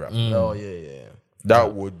kill me, right? Oh, yeah.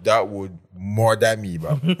 That would murder me,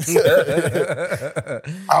 bro.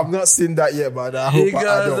 I've not seen that yet, but I hope I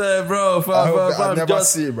don't. Bro, I'll never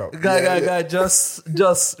see it, bro. Guy,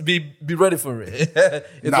 just be ready for it.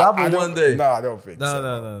 It'll happen one day. No, I don't think so.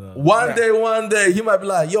 No. One day, he might be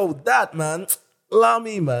like, yo, that, man, allow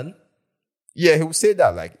me, man. Yeah, he will say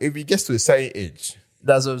that, like, if he gets to a certain age.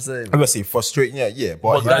 That's what I'm saying. Obviously, frustrating,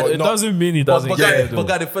 but It doesn't mean he doesn't care, though. But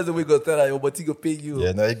God, the first thing we go tell her, yo, but he go pay you.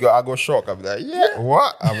 Yeah, no, I go shock. I'm like, yeah,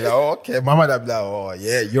 what? I'm like, oh, okay. Mama, I'm like, oh,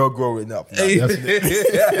 yeah, you're growing up. Now,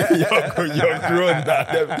 definitely. You're grown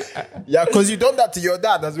now. Yeah, because you done that to your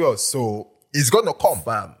dad as well. So it's going to come.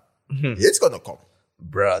 Bam. It's going to come.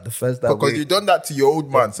 Bruh, the first time Because you done that to your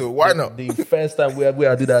old man. So why not? The first time we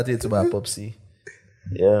do that to my popsy.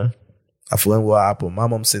 Yeah. I forgot what happened. My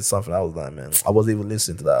mom said something. I was like, man, I wasn't even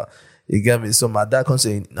listening to that. You get me? So my dad comes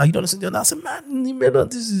saying, no, you don't listen to your dad. I said, man, he made up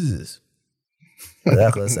this. My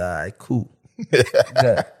dad comes say, all right, cool.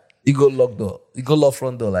 Yeah. He go lock door. He go lock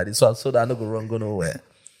front door like this. So that I don't go nowhere.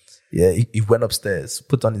 Yeah, he went upstairs,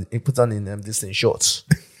 put on this thing shorts.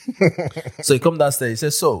 So he come downstairs, he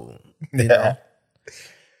says, so, yeah.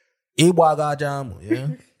 Yeah. You know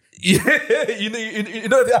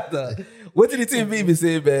that. What did the TV be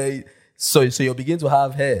saying, man? So you begin to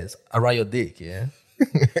have hairs around your dick, yeah?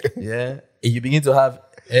 Yeah. And you begin to have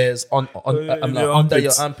hairs under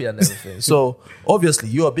your armpit and everything. So obviously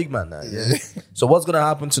you're a big man now, yeah? So what's gonna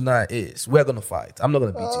happen tonight is we're gonna fight. I'm not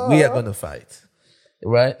gonna beat you. We are gonna fight.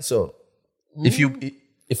 Right? So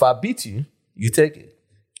if I beat you, you take it.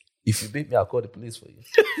 If you beat me, I'll call the police for you.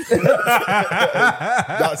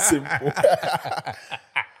 That's simple.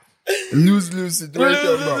 Lose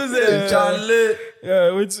situation, bro. Charlie.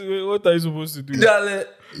 Yeah, what are you supposed to do? Charlie.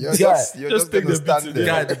 You're just take gonna the stand beating. there.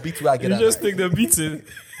 Guy, the beat where I get You out. just take the beating.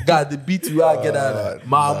 God, the beat you I get out.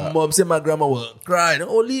 My mom said my grandma was crying.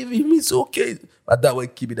 Oh, leave him, it's okay. But that way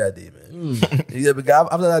keep it that day, man. Yeah, because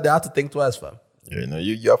after that, they had to think twice, fam.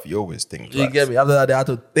 You always think You get me? After that, they had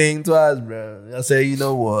to think twice, bro. I say, you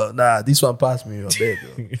know what? Nah, this one passed me, I beg,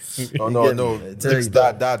 bro. No.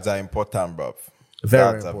 Dads are important, bro.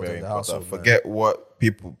 Very That's a important very in the important. household, man. Forget what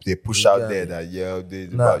people they push You out get there me?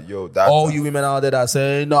 that Nah. that's All you women out there that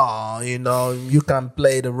say, no, you know, you can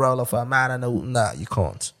play the role of a man and nah, you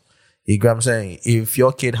can't. You get what I'm saying? If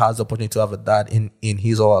your kid has the opportunity to have a dad in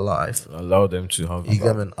his or her life, Allow them to have you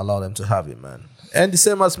get me? Allow them to have it, man. And the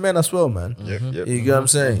same as men as well, man. Yep. You get what I'm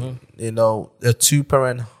saying? You know, a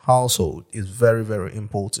 2-parent household is very, very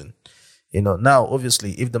important. You know, now,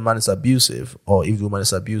 obviously, if the man is abusive or if the woman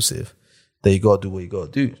is abusive, then you got to do what you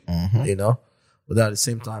got to do, you know? But at the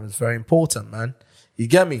same time, it's very important, man. You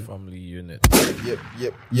get me? family unit.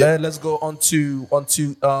 Yep. Yeah, let's go on to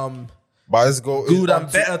But let's go good on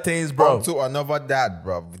and to- better things, bro. on to another dad,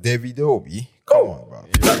 bro. David Obi. Come on, bro.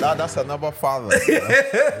 That's another father.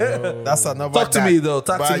 bro. That's another Talk to dad. me, though.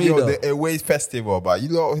 Talk But to me, though. The away festival, but you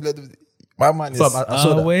know, my man is. Fam, I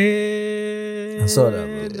saw that. Away. I saw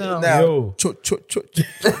that, bro. Now, Yo.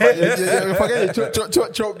 Forget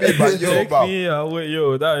it. Choke me, but yo, Take bro. me away,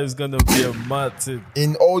 yo. That is gonna be a mad thing.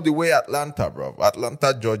 In all the way Atlanta, bro.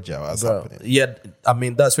 Atlanta, Georgia. What's Bro, happening? yeah, I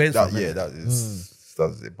mean, that's where it's That, from, yeah, man. that is.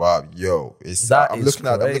 That's it, Bob. Yo, it's. That I'm is looking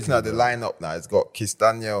at crazy, the lineup now. It's got Kiss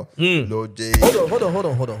Daniel, Lil J.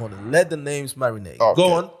 Hold on. Let the names marinate. Okay.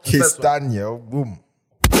 Go on. Kiss First one. Daniel, boom.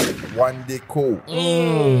 One Day Cole,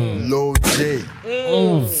 Lil J,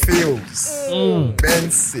 Fields,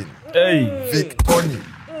 Benson, Hey. Vic Tony,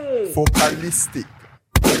 Focalistic,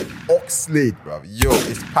 Oxlade, bruv. Yo,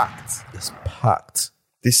 it's packed. It's packed,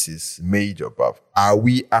 This is major, bruv. Are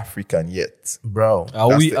we African yet? bro. Are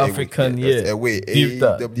That's we the away, African yeah, that's yet? the away. Deep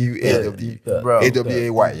that. AWAY, Bro.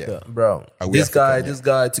 AWAY, yeah. Bro, Are we this African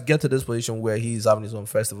guy, to get to this position where he's having his own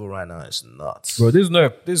festival right now, it's nuts. Bro, this is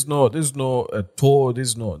not a tour.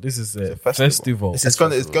 This is a festival.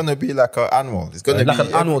 It's gonna be like an annual. It's gonna Like be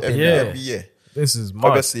an annual thing, every year. This is mad.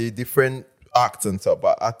 Obviously, different acts and stuff.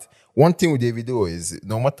 But one thing with Davido is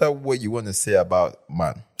no matter what you want to say about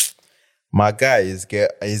man, my guy he's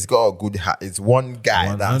got a good heart. It's one guy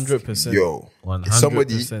 100%. yo. It's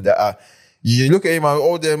somebody 100%. that you look at him and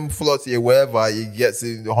all them floats here, wherever he gets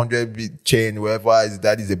in 100 big chain, wherever his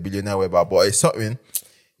dad is a billionaire, wherever. But it's something,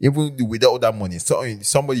 even without that money,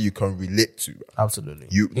 somebody you can relate to. Absolutely.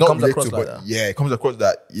 You It not comes relate across to, like but that. yeah, it comes across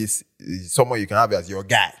that is someone you can have as your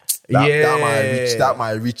guy. That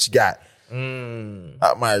my rich guy.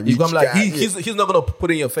 That my rich You come like guy. he's not gonna put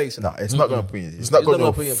it in your face. No, it's not gonna put it. It's not not gonna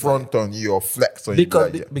gonna put it in front on you or flex on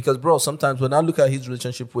because you. Like, because bro, sometimes when I look at his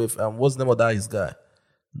relationship with what's the name of that his guy,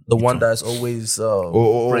 the one that's always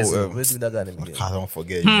present. Where's that guy name again? I don't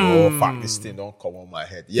forget. Yo, fuck, this thing don't come on my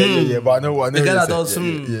head. Yeah. But I know. The guy that does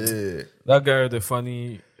yeah. That guy with the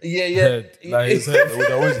funny Yeah. head. Like his head.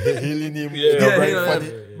 They're always healing him. Yeah. They're very Yeah,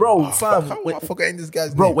 funny. bro, How fam. am I forgetting this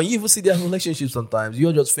guy's Bro, name? when you even see their relationship, sometimes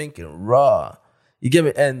you're just thinking raw. You get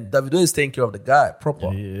me? And Davido is taking care of the guy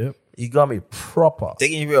proper. Yeah. You got me proper.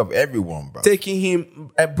 Taking care of everyone, bro. Taking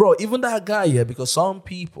him, and bro, even that guy, yeah, because some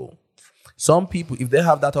people, if they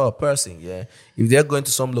have that type of person, yeah, if they're going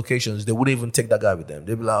to some locations, they wouldn't even take that guy with them.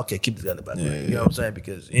 They'd be like, okay, keep this guy in the background. You know what I'm saying?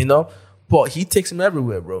 Because, but he takes him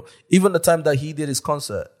everywhere, bro. Even the time that he did his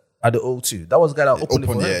concert at the O2, that was the guy that opened it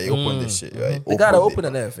for him. He opened this shit, right? The guy that opened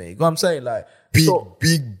and everything. You know what I'm saying? Like,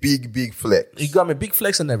 Big flex. he got me big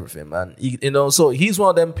flex and everything, man. So he's one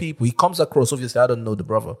of them people. He comes across, obviously, I don't know the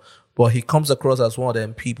brother, but he comes across as one of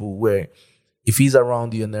them people where if he's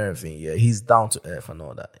around you and everything, yeah, he's down to earth and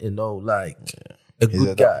all that. A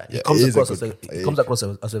good guy. He comes across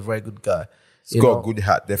as a very good guy. He's got a good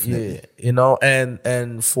heart, definitely. Yeah,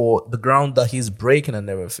 and for the ground that he's breaking and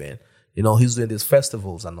everything, he's doing these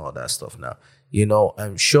festivals and all that stuff now.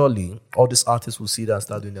 And surely all these artists will see that and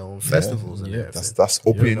start doing their own festivals and everything. That's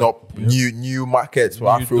opening up new markets for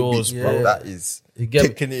Afrobeats, doors, bro. yeah. That is You get me?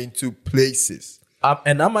 taking it into places.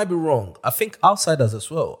 And I might be wrong. I think Outsiders as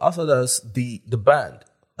well. Outsiders, the band,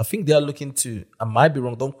 I think they are looking to, I might be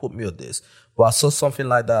wrong, don't quote me on this, but I saw something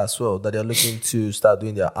like that as well, that they're looking to start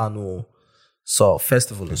doing their annual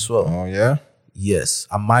festival as well. Oh, yeah? Yes,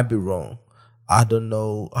 I might be wrong. I don't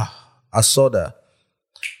know. I saw that.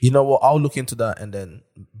 You know what? I'll look into that and then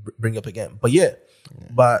bring up again. But yeah.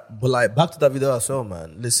 But like back to Davido as well,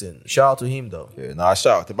 man. Listen, shout out to him though. Yeah, no,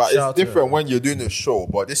 shout out. But Shout out it's to different him. when you're doing a show,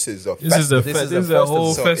 but this is a This is a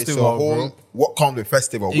whole So festival, it's a whole, bro. what comes with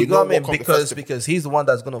festival? You We know know what I mean? what comes with festival. Because he's the one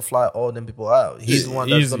that's gonna fly all them people out. He's the one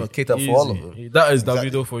that's Easy, gonna cater for all of them. easy. That is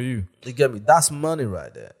Davido for you. You get me? That's money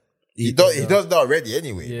right there. He does that already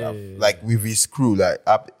anyway. Yeah, bruv. yeah. Like with his crew, like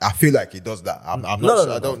I feel like he does that. I'm not No, sure.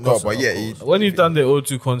 no, I don't of know, course but not, yeah, of course. When he done the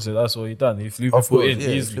O2 concert, that's what he done. He flew Of people course, in yeah,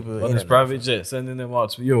 he easily flew people on in his and private jet, sending them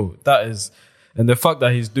out. Yo, that is, and the fact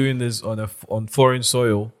that he's doing this on foreign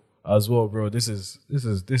soil as well, bro. This is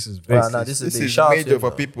basic. Nah, this This big. is Shout out to major him, for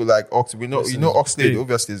man. people like Ox. We know, This you know, is Oxlade big.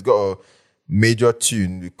 obviously has got a major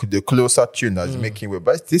tune, the closer tune that's making way.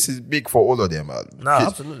 But this is big for all of them, man. Nah, Kids-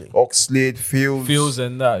 absolutely. Oxlade, Fields,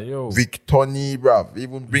 and that, yo. Victoni, bruv.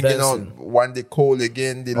 Even bringing Benson. on One Day Cole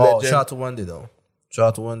again, the Oh, legend. shout out to Wendy though. Shout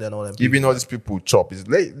out to Wendy and all them. Giving people. all these people chop is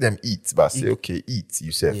let them eat, but say okay, eat.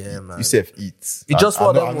 You say Yeah, man. You say eat. It just I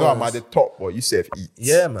for know, them I know I'm ones. at the top, but you say eat.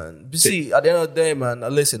 Yeah, man. But see, at the end of the day, man,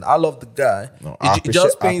 listen, I love the guy. No, I It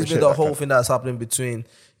just appreciate- I pains me appreciate the that whole kind of- thing that's happening between,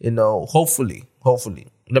 hopefully,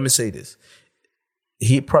 let me say this.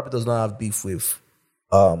 He probably does not have beef with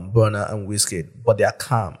Burna and Wizkid, but their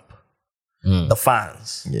camp, the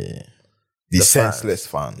fans, Yeah. The senseless you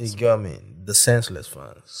fans. get what I mean? The senseless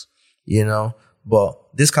fans, But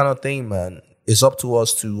this kind of thing, man, it's up to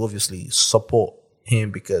us to obviously support him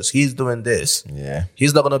because he's doing this. Yeah.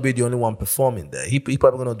 He's not gonna be the only one performing there. He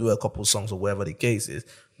probably gonna do a couple songs or whatever the case is.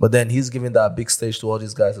 But then he's giving that big stage to all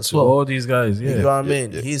these guys as So well. all these guys, You know yeah. what I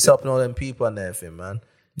mean? He's helping all them people and everything, man.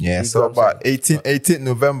 Yeah, You so know what I'm about 18th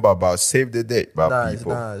November, about save the date, but Nah,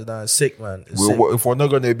 people. it's sick, man. It's sick. If we're not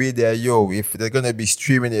gonna be there, if they're gonna be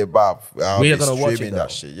streaming it, Bob, I'll We be are gonna watch streaming it, that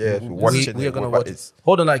though. shit. Yeah, we watching are it. gonna whatever watch it it. is.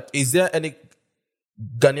 Hold on, like, is there any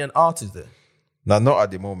Ghanaian artist there? No, not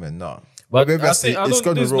at the moment, no. But I obviously, think I it's don't.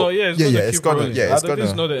 gonna This roll. no, yeah, it's gonna it's keep gonna, rolling. yeah, it's I don't think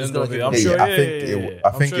it's gonna. not the end gonna of it. keep I'm rolling. sure. I Yeah, think yeah, it. yeah. I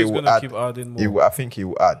I'm think sure it it's will gonna add. keep adding more. I think it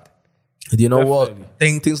will add. You know what?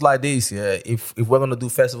 Definitely. Things like this, yeah. If we're gonna do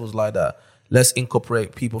festivals like that, let's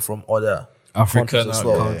incorporate people from other African countries as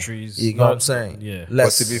well. countries. You know what I'm saying? Yeah. But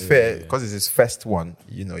Let's to be fair, because it's his first one,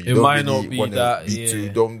 you It don't might really not be wanna that, be yeah. too,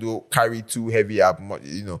 don't carry too heavy up.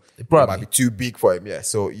 It Probably. might be too big for him. Yeah,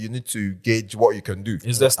 so you need to gauge what you can do.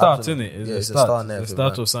 It's the start, Absolutely. isn't it? Yeah, It's it's the the start. start and The everything,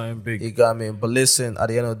 start man. of something big. You got me. But listen, at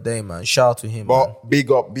the end of the day, man, shout out to him, man. But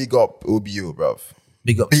big up, OBO, bruv.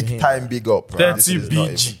 Big up to Big him, time, man. big up. Bruv. 30 This is not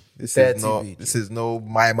BG. even- This 30 is not. BG. This is no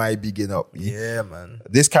my bigging up. Yeah, man.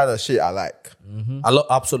 This kind of shit I like. I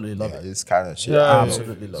absolutely love it. This kind of shit. Yeah, I love.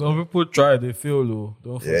 absolutely love Some people try, they fail, though.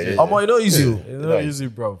 Don't forget. yeah. Omo, you know easy. It's not easy,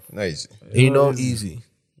 bro. No easy. You know easy.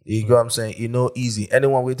 You get what I'm saying? You know easy.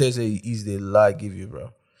 Anyone will tell you say easy, they lie give you,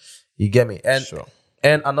 bro. You get me? And Sure.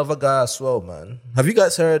 and another guy as well, man. Have you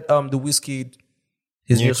guys heard the Whiskey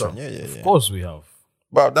his new song? Yeah. Of course we have.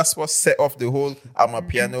 But that's what set off the whole I'm a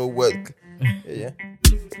piano work. Yeah.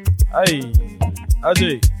 Hey,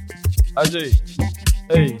 Ajay.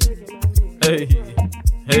 Hey,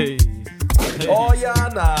 hey. Oh yeah,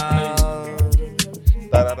 nah.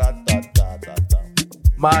 Da, da, da, da, da, da, da.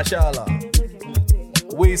 Mashallah.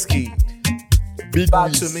 Whiskey. Big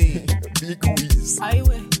Back whiz. to me. Big whiz.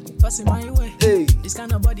 Highway, passing my way. Hey. This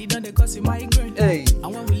kind of body done they cause it migraine. Hey.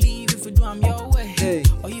 And when we leave, if we do, I'm your way. Hey.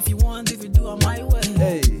 Or if you want, if you do, I'm my way.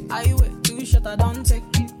 Hey. Highway, 2 shot I don't take.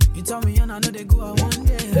 You tell me, and I know they go out one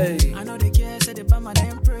day. Hey. I know they care, say they buy my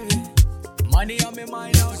damn pray. Money on me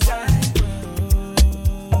mind outside.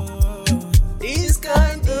 This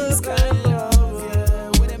kind love, yeah,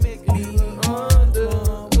 where they make me come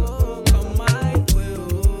my way.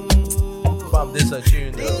 Fam, this a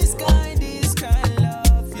tune, though. This kind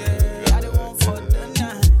love, yeah. I don't want for the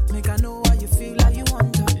night. Make I know how you feel, how you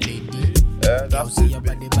want to. Lady, Yeah, that's see it. your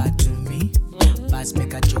body back to me. Pass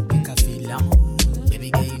make a choke, make a feel am.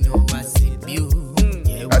 Baby girl, you know I see you.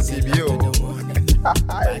 Yeah, I see you. in the morning.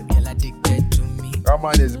 Bad girl addicted to me. That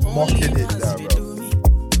man is Only mocking you know it how now, see they bro. do me.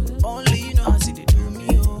 Only you know how see they do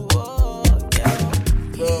me. Oh, yeah.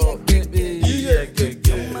 Bro, get me. Yeah, get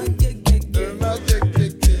Come on, get.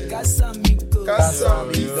 Casamigo.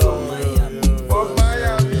 Casamigo. Miami. For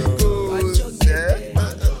Miami goes, yeah.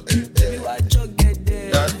 Baby, why you get there?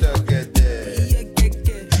 That's just get there. Yeah, get.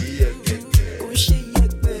 Oh, shit, yeah,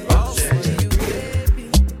 baby.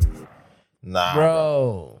 Nah,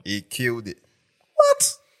 Bro. he killed it.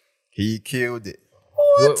 What? He killed it.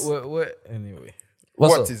 What? Anyway.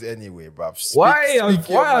 What's What up? is anyway, bruv? Why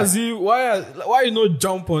you not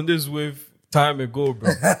jump on this wave time ago,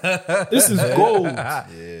 bro? This is gold.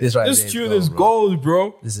 This right This there tune gold, is bro. gold,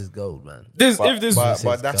 bro. This is gold, man. But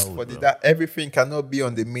that's gold, for bro. that everything cannot be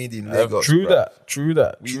on the made in Lagos. True bruv. that. True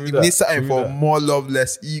that. We True need that. something true for that. more love,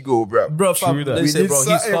 less ego, bro. Bro, fam, True that. let me We say, need bro, he's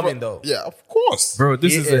something coming, for- though. Yeah, of course. Bro,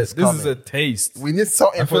 this He is is a coming. taste. We need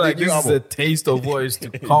something I for feel the like new this is album. a taste of what is to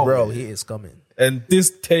come. Bro, he is coming. And this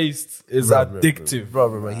taste is Bro, addictive.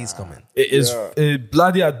 Bro, he's coming. It is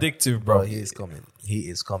bloody addictive, bro. Bro, he is coming. He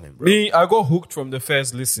is coming, bro. Me, I got hooked from the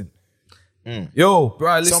first listen. Yo, bro,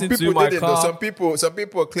 I Some listened to people my did it though. car. Some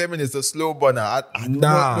people are claiming it's a slow burner. I do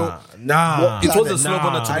not know. Nah. It was a slow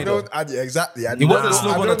burner to I me. don't. Exactly. It wasn't a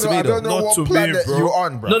slow burner to me, I don't though. know Not what to me, planet bro. you're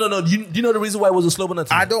on, bro. No. Do you know the reason why it was a slow burner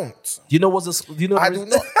to me? I don't. You know what's a? Do you know? The I reason?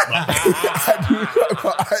 do not.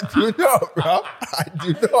 I do not, bro. I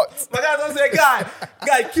do not. My guy don't say,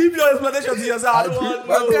 guy, keep your explanation to yourself. I don't want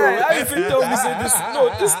My guy, how you think tell me say this? No,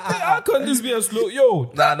 this. How can this be a slow?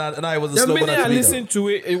 Yo, Nah, it was a the slow minute burner I to me. listened to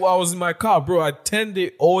it, I was in my car, bro. I turned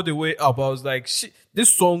it all the way up. I was like, shit,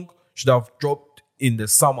 this song should have dropped in the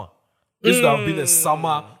summer. This should have been a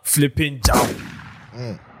summer flipping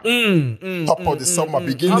jam. Top of the summer I'm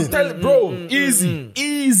beginning. telling, bro,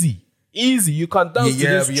 easy. You can dance to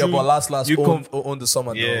this tune. But last You on the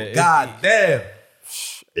summer. Yeah, though. God damn.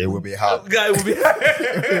 It will be hard. Guy would be.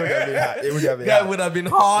 It will be Guy hard. would have been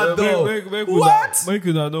hard though. What? Make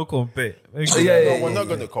you no compare. Yeah. No, we're not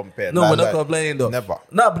going to compare. No, we're not complaining though. Never.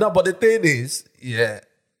 No, but the thing is,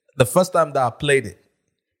 the first time that I played it,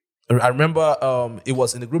 I remember it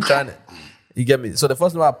was in the group channel. You get me? So the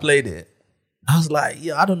first time I played it, I was like,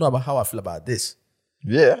 I don't know about how I feel about this.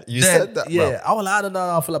 Yeah, you said that, bro. I was like, I don't know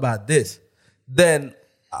how I feel about this. Then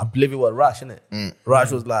I believe it was Rash, innit?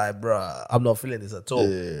 Rash was like, bruh, I'm not feeling this at all.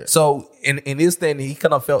 Yeah. So in his thing, he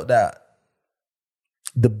kind of felt that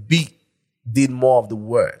the beat did more of the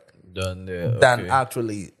work Done than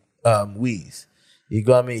actually Weez. You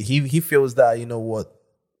got me? He feels that, you know what?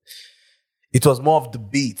 It was more of the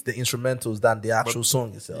beat, the instrumentals, than the actual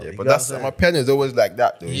song itself. Yeah, You but got that's what I'm my saying? pen is always like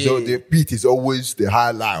that though. Yeah. So the beat is always the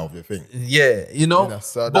highlight of the thing. Yeah, you know? You know,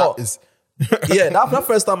 so But- that is that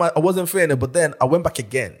first time I wasn't feeling it, but then I went back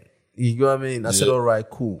again. You know what I mean? I said, all right,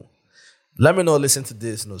 cool. Let me not listen to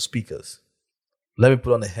this, no speakers. Let me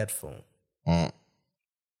put on a headphone. and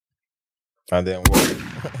then what?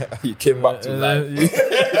 You came back to life. And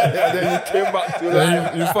then you came back to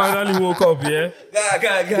life. You finally woke up, yeah?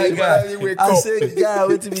 Guy. wake I up. said, guy,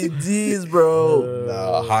 wait to be this, bro.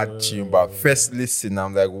 Nah, hard tune, but first listen,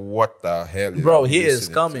 I'm like, what the hell is Bro, I'm he is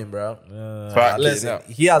listening coming, bro. to? Fucking listen, hell.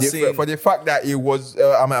 he has seen- for the fact that it was.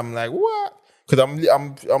 I'm like, what? Because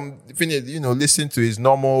I'm finished, listening to his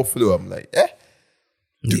normal flow. I'm like, eh.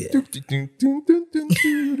 Yeah.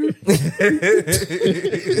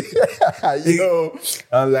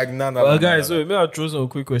 I'm like, no. Well, guys, wait, may I throw some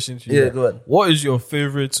quick questions to you? Yeah, go ahead. What is your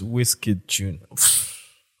favorite Wizkid tune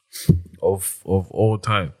of all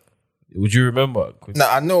time? Would you remember?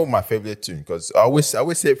 Now I know my favorite tune because I always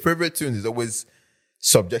say favorite tune is always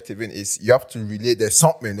subjective. And it's you have to relate. There's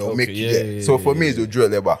something that'll make you. yeah, So for me, it's Ojo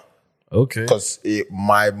Eleba Okay. because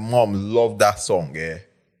my mom loved that song,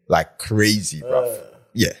 like crazy, bruv.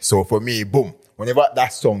 Yeah. So for me, boom. Whenever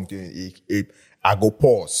that song, I go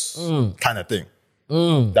pause, kind of thing.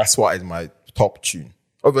 That's why it's my top tune.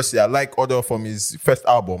 Obviously, I like other from his first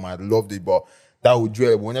album. I loved it, but that would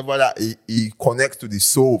drill. Whenever that he connects to the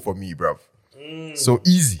soul for me, bruv. So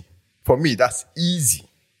easy for me. That's easy.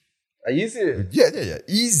 Are you serious? Yeah,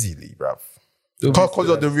 easily, bruv. Because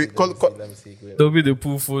of the Let me see. Don't be the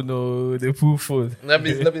poo phone, no, the poo phone. Let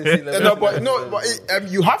me see.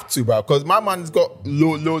 but you have to, bruv. Because my man's got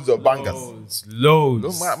loads of bangers.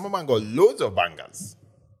 Loads. My man got loads of bangers.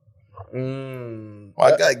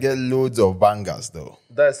 My guy get loads of bangers though.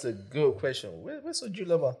 That's a good question. Where's Ojo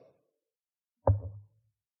Eleba?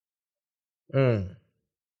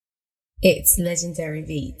 It's legendary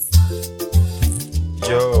beats.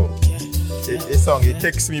 Yo, this song it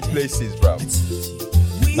takes me places, bro.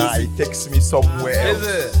 Nah, it takes me somewhere else.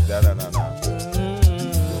 Is it? Nah.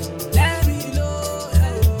 Let me know,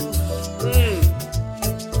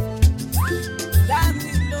 let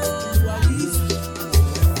me know what is.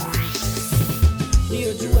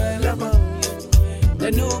 Dear Joel,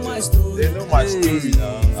 they know my story. They know my story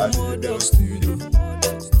now. I do the studio.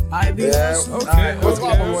 I be Okay. What's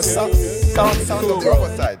my album? Was sound of the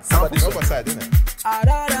upper side. Sound of the upper side, isn't it?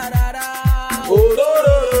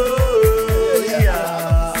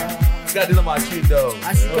 God, these are my tune though.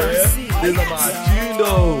 As you can see, These are my tune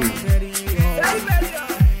though. very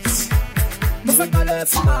nice. Mufaka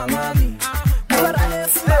left Miami. Mufaka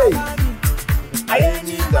left Miami. I ain't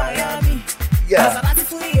in Miami. Yeah. Maserati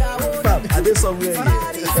for your Fam, I did somewhere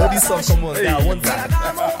here. What this song come on? Yeah, I want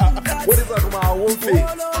that. What is that come on? I want faith.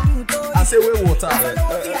 I say where water.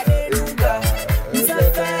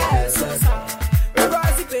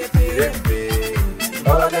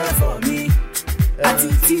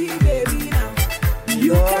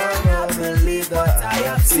 You cannot believe what I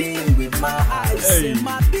have seen with my eyes. Say,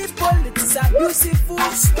 my people, it is a beautiful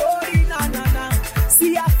story. Na.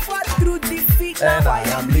 See, I fought through defeat. And Now I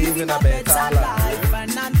am living a better life.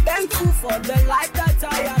 And I'm thankful for the life that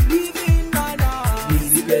I am living. Na.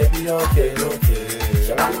 Easy baby, lókè lókè.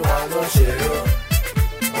 Ṣèbálùwà ló ṣe yó.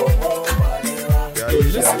 Owó wọlé wá.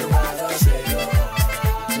 Ṣèbálùwà ló ṣe yó.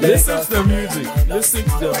 Listen to the music. Listen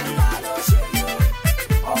to the music.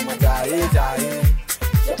 Ọmọ jàyé jàyé.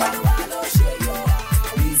 Ṣèbálùwà ló ṣe yó.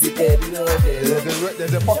 Easy baby lókè lókè.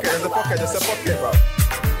 There's a pocket, bro.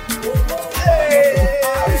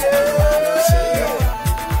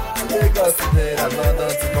 Lagos today, I'm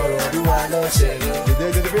London tomorrow. Olúwa ló ṣe yó.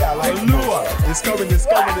 There's a bit I like. It's coming.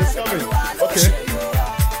 Okay.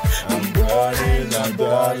 I'm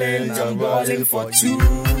balling for two.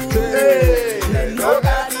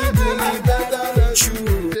 Nobody do me better than you.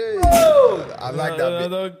 I like that bit.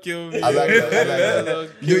 Don't kill me. I like that.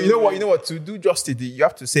 You know what? To do justice, you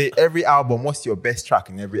have to say every album. What's your best track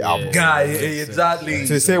in every album? Guy, exactly.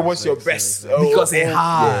 To say what's your best Because it's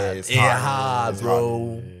hard. it's It's hard,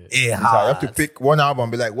 bro. It's So hard. you have to pick one album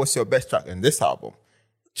and be like, what's your best track in this album?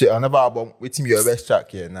 So another album, which is your best track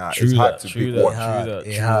here? Nah, it's hard to pick one.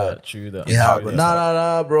 True that. Yeah, but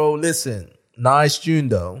nah, bro. Listen, nice tune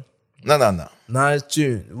though. No. Nice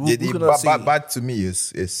tune. We gonna see. Bad to me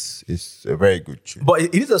is a very good tune. But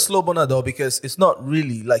it is a slow burner though because it's not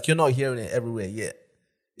really like you're not hearing it everywhere yet.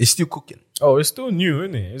 It's still cooking. Oh, it's still new,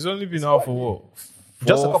 isn't it? It's only been out for what?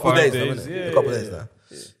 Just a 4, couple 5 days. days. Yeah, a couple days now.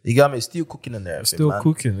 You got me. It's still cooking in there. It's still man.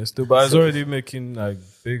 cooking. But it's already making like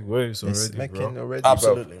big waves already, It's making bro. already.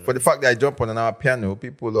 Absolutely, Bro. For the fact that I jump on another piano,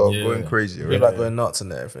 people are going crazy. People Already. are going nuts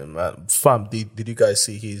and everything, man. Fam, did you guys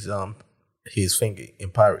see his thingy in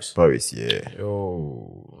Paris? Paris, yeah.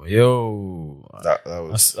 Yo. That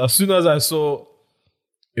was. As soon as I saw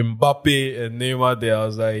Mbappe and Neymar there, I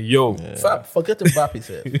was like, yo. Fam, forget Mbappe,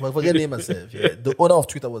 sir. Forget Neymar, sir. Yeah, the owner of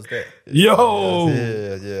Twitter was there. Yo.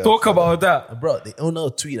 Yeah. Talk about that. Bro, the owner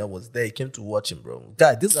of Twitter was there. He came to watch him, bro.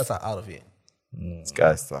 Guy, these guys are out of here. These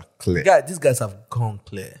guys are clear. Guy, these guys have gone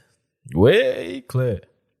clear. Way clear.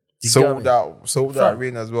 got me. Sold out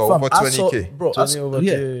arena as well. Fam, Over I saw- 20K. Bro, I 20 saw, over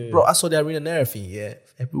yeah, K. bro, I saw the arena and everything. Yeah,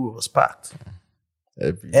 everywhere was packed.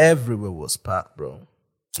 Everywhere was packed, bro.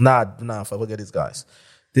 Nah, forget these guys.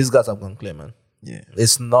 These guys have gone clear, man. Yeah.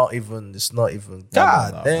 It's not even.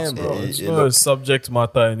 God damn, bro. It's not a subject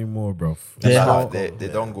matter anymore, bro. Yeah. They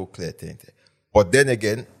don't go clear. But then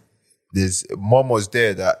again, there's Momo's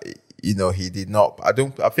there that he did not. I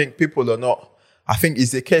think people are not. I think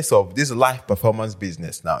it's a case of this live performance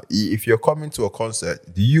business now. If you're coming to a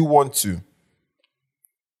concert, do you want to?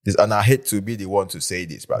 This, and I hate to be the one to say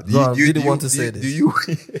this, but do you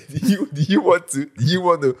want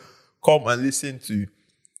to come and listen to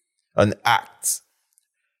an act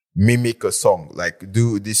mimic a song, like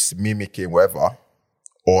do this mimicking whatever,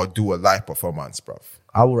 or do a live performance, bruv?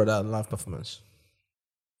 I would rather live performance.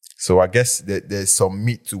 So I guess there's some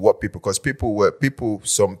meat to what because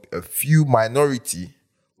a few minority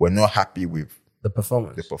were not happy with The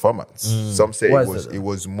performance. Some say Why is that? it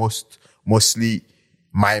was mostly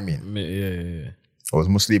miming. Yeah. It was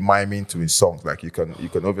mostly miming to his songs. Like you can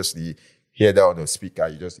obviously hear that on the speaker.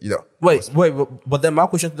 You just Wait, but then my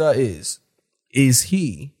question to that is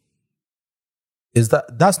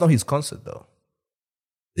that's not his concert though?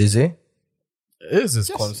 Is it? It is his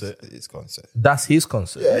concert. His concert. That's his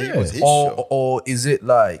concert. Yeah, it was his show. Or is it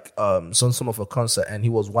like some of a concert and he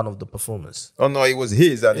was one of the performers? Oh no, it was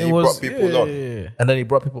his and he brought people on. Yeah. And then he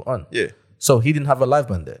brought people on. Yeah. So he didn't have a live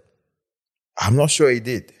band there. I'm not sure he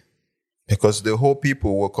did. Because the whole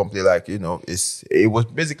people were completely like, it was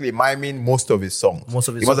basically miming most of his songs.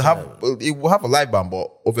 He will have a live band, but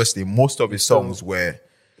obviously most of his songs were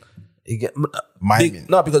miming.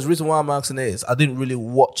 No, because the reason why I'm asking is I didn't really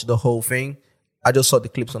watch the whole thing. I just saw the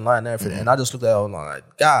clips online and everything, and I just looked at it and I'm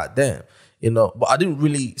like, God damn, but I didn't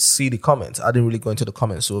really see the comments. I didn't really go into the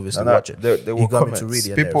comments to obviously watch it. There were You got me comments. to read it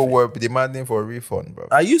and People everything. were demanding for a refund, bro.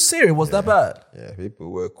 Are you serious? Was that bad? Yeah, people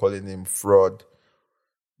were calling him fraud.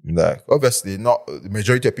 Like, obviously, not the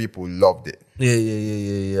majority of people loved it.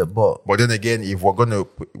 Yeah. But then again, if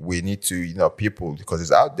we need to, people, because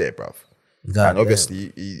it's out there, bruv. God And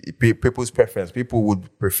obviously, people's preference, people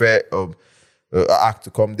would prefer an act to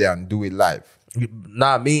come there and do it live.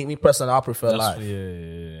 Nah, me personally, I prefer live.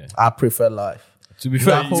 Yeah. I prefer live. To be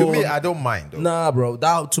fair, To me, I don't mind, though. Nah, bro.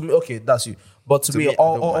 That to me, okay, that's you. But to me, me, I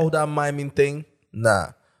don't all mind. that miming thing, nah.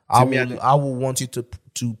 I will want you to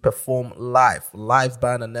perform live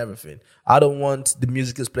band and everything. I don't want the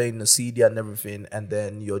music is playing the CD and everything, and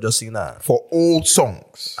then you're just singing that. For old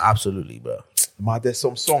songs. Absolutely, bro. Man, there's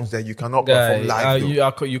some songs that you cannot perform live,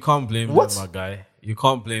 though. you can't blame What? them, my guy. You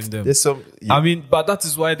can't blame them. There's some... I mean, but that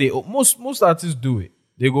is why most artists do it.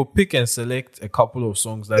 They go pick and select a couple of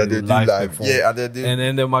songs that That they they do live live. perform. Yeah, and they do... And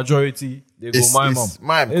then the majority They go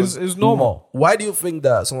mime. It's normal. Why do you think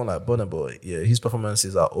that someone like Burna Boy, his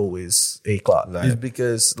performances are always A class? It's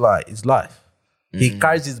because it's life. He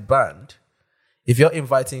carries his band. If you're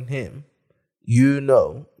inviting him,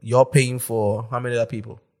 you're paying for how many other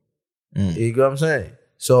people? You get what I'm saying?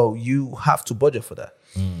 So you have to budget for that.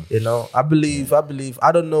 I believe.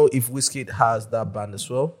 I don't know if Wizkid has that band as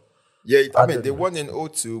well. Yeah, I mean the one in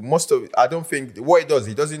O2, most of it, I don't think what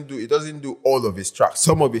he doesn't do all of his tracks.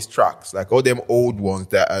 Some of his tracks, like all them old ones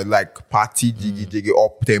that are like party jiggy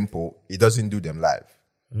up tempo, he doesn't do them live.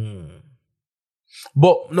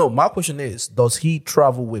 But no, my question is, does he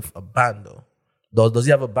travel with a band though? Does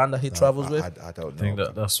he have a band that he travels with? I don't know. I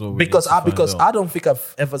think that's what we Because because I don't think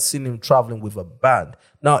I've ever seen him traveling with a band.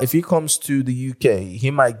 Now, if he comes to the UK, he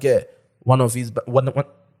might get one of his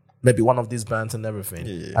maybe one of these bands and everything,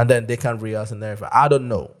 and then they can rehearse and everything. I don't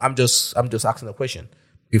know. I'm just asking a question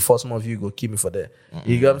before some of you go keep me for that.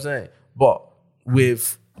 You get what I'm saying? But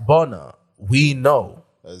with Burna, we know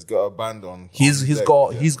he's got a band on. He's got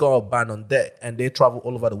a band on deck, and they travel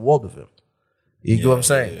all over the world with him. You get what I'm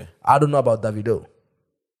saying? Yeah. I don't know about Davido.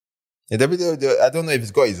 Yeah, Davido, I don't know if he's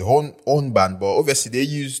got his own band, but obviously they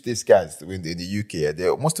use these guys in the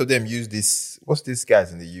UK. Most of them use this. What's these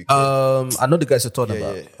guys in the UK? I know the guys you're talking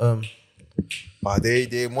about.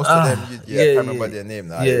 They most of them. I can't remember their name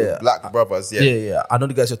now. Yeah, Black Brothers. Yeah, I know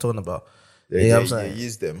the guys you're talking about. They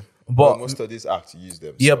use them. But most of these acts use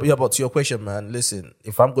them. Yeah, but to your question, man, listen.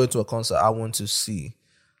 If I'm going to a concert, I want to see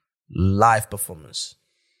live performance.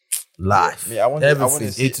 Live. Yeah, I want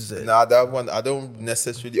to see. A to Z. Nah, that one I don't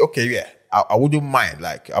necessarily. Okay, yeah, I wouldn't mind.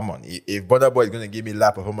 Like, come on, if Burna Boy is gonna give me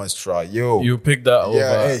live performance try, you pick that over.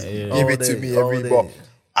 Give it to me every. But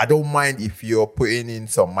I don't mind if you're putting in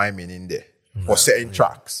some miming in there for certain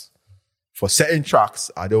tracks. For certain tracks,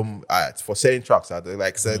 I don't. For certain tracks, I don't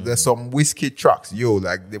like. So there's some Wizkid tracks,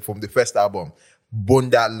 from the first album. Bone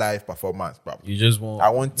that live performance, bro. You just want. I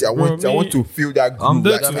want to feel that groove. I'm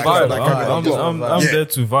there to vibe. I'm Yeah. there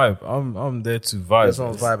to vibe. I'm there to vibe. There's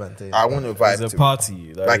one vibe and thing. I want to vibe. It's a to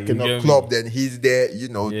party. like in you a get club, me? then he's there,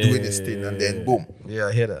 doing his thing, and then boom, Yeah,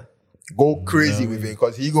 I hear that. go crazy with it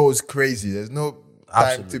because he goes crazy. There's no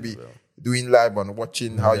time to be doing live and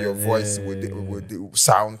watching how your voice would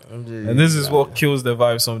sound. And this is what kills the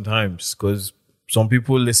vibe sometimes because some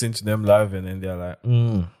people listen to them live and then they're like,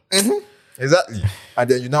 Exactly. And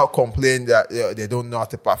then you now complain that they don't know how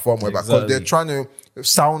to perform well because they're trying to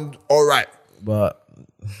sound all right. But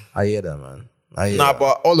I hear that, man.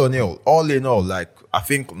 But all in all, like I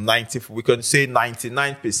think we can say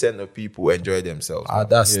 99% of people enjoy themselves.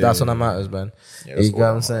 That's what that matters, man. You know what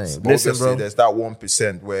I'm saying? Listen, bro. There's that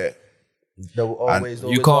 1% where they will always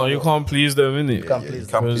you can't please them, innit? You can't please you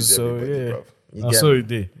can't please everybody, bro. That's what you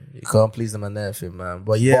did. You can't please them and everything, man.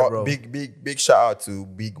 But yeah, bro. Big shout out to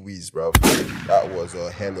Big Wiz, bro. That was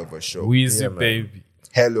a hell of a show. Weezy, baby.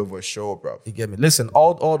 Hell of a show, bro. You get me? Listen,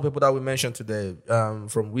 all the people that we mentioned today,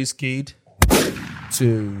 from Wizkid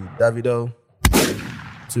to Davido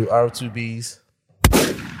to R2Bs,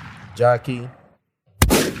 Jackie,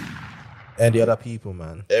 and the other people,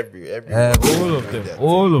 man.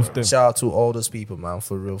 All of them. Shout out to all those people, man.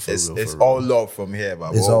 For real. It's all love from here,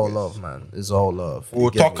 man. It's all love, man. It's all love. We'll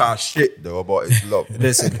talk our shit though, but it's love.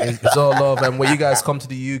 Listen, it's all love. And when you guys come to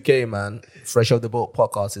the UK, man, Fresh Off the Boat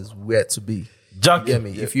podcast is where to be. Jackie. Get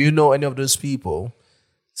me? If you know any of those people,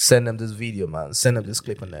 send them this video, man. Send them this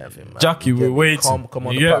clip and everything, man. Jackie, we're waiting. Come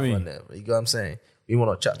on the platform and everything. You get what I'm saying? We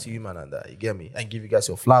want to chat to you, man, and that. You get me? And give you guys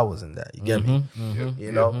your flowers and that. You get me?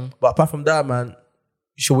 You know? But apart from that, man,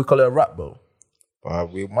 should we call it a rap, bro?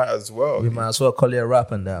 We might as well. We might as well call it a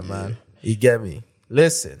rap and that, man. You get me?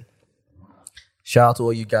 Listen. Shout out to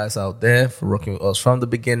all you guys out there for rocking with us from the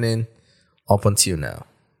beginning up until now.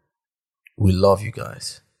 We love you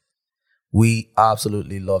guys. We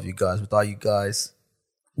absolutely love you guys. Without you guys,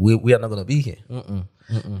 we are not going to be here. You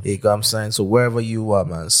know what I'm saying? So wherever you are,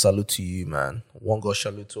 man, salute to you, man. One God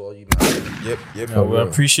salute to all you, man. Yep. We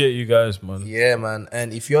appreciate you guys, man. Yeah, man.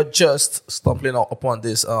 And if you're just stumbling upon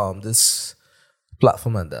this this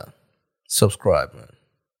platform and that, subscribe, man.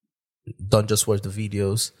 Don't just watch the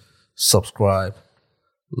videos. Subscribe,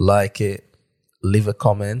 like it, leave a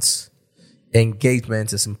comment.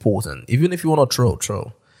 Engagement is important. Even if you want to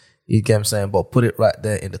troll. You get what I'm saying? But put it right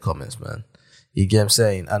there in the comments, man. You get what I'm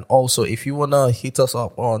saying? And also, if you want to hit us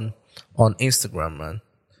up on Instagram, man,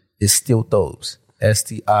 it's Still Tobes.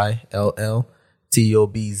 STILLTOBZ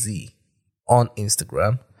on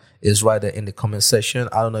Instagram. It's right there in the comment section.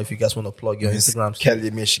 I don't know if you guys want to plug your Instagrams.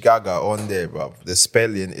 Kelly Mishgaga on there, bro. The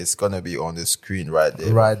spelling is going to be on the screen right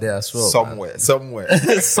there. Right there as well. Somewhere.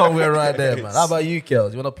 Somewhere right there, man. How about you, Kel?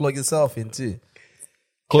 Do you want to plug yourself in too?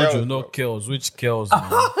 Kojo, not Kells. Which Kells, man?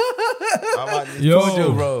 Yo,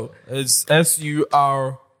 Kojo, bro. It's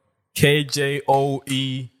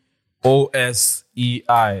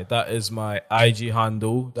SURKJOEOSEI. That is my IG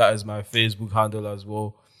handle. That is my Facebook handle as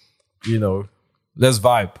well. You know, let's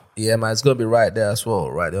vibe. Yeah, man, it's gonna be right there as well,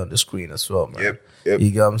 right there on the screen as well, man. Yep.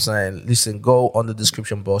 You get what I'm saying? Listen, go on the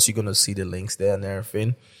description box. You're gonna see the links there and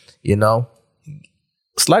everything. You know,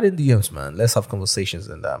 slide in DMs, man. Let's have conversations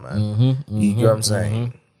in that, man. You get what I'm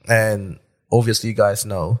saying? And obviously, you guys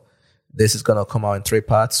know this is gonna come out in 3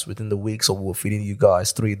 parts within the week, so we're feeding you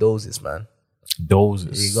guys 3 doses, man.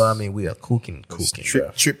 Doses. You know what I mean? We are cooking. Bro.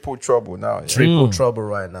 Triple trouble now. Yeah. Triple trouble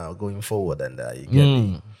right now, going forward, and that you get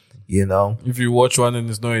me. You know, If you watch one and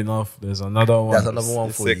it's not enough, there's another one. that's another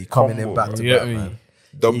one for a you coming in combo, back to You get back, me? man.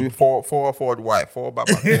 W4 forward Y 4 back.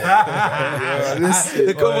 The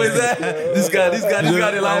combo is that this guy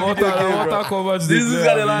the live video game, bro. This is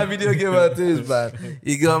got a live video game at this, man.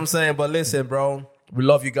 You get what I'm saying? But listen, bro, we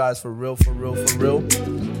love you guys for real.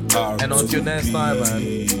 And until next time, man.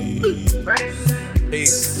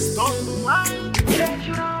 Peace.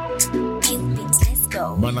 Let's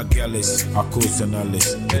go. Man a gallus, a coast and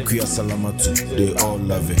Alice, the Kuya Salamatu, they all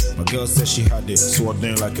love it. My girl said she had it,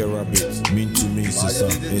 swatting like a rabbit. Mean to me, sister,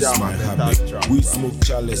 it's my habit. We smoke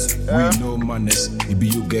chalice, we know manners. Maybe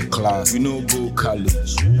you get class, we no go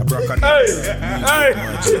college. Abracadabra,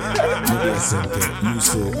 you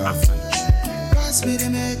so average. Pass me the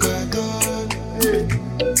make a dog.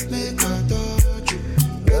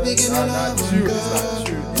 Baby, give me love and God.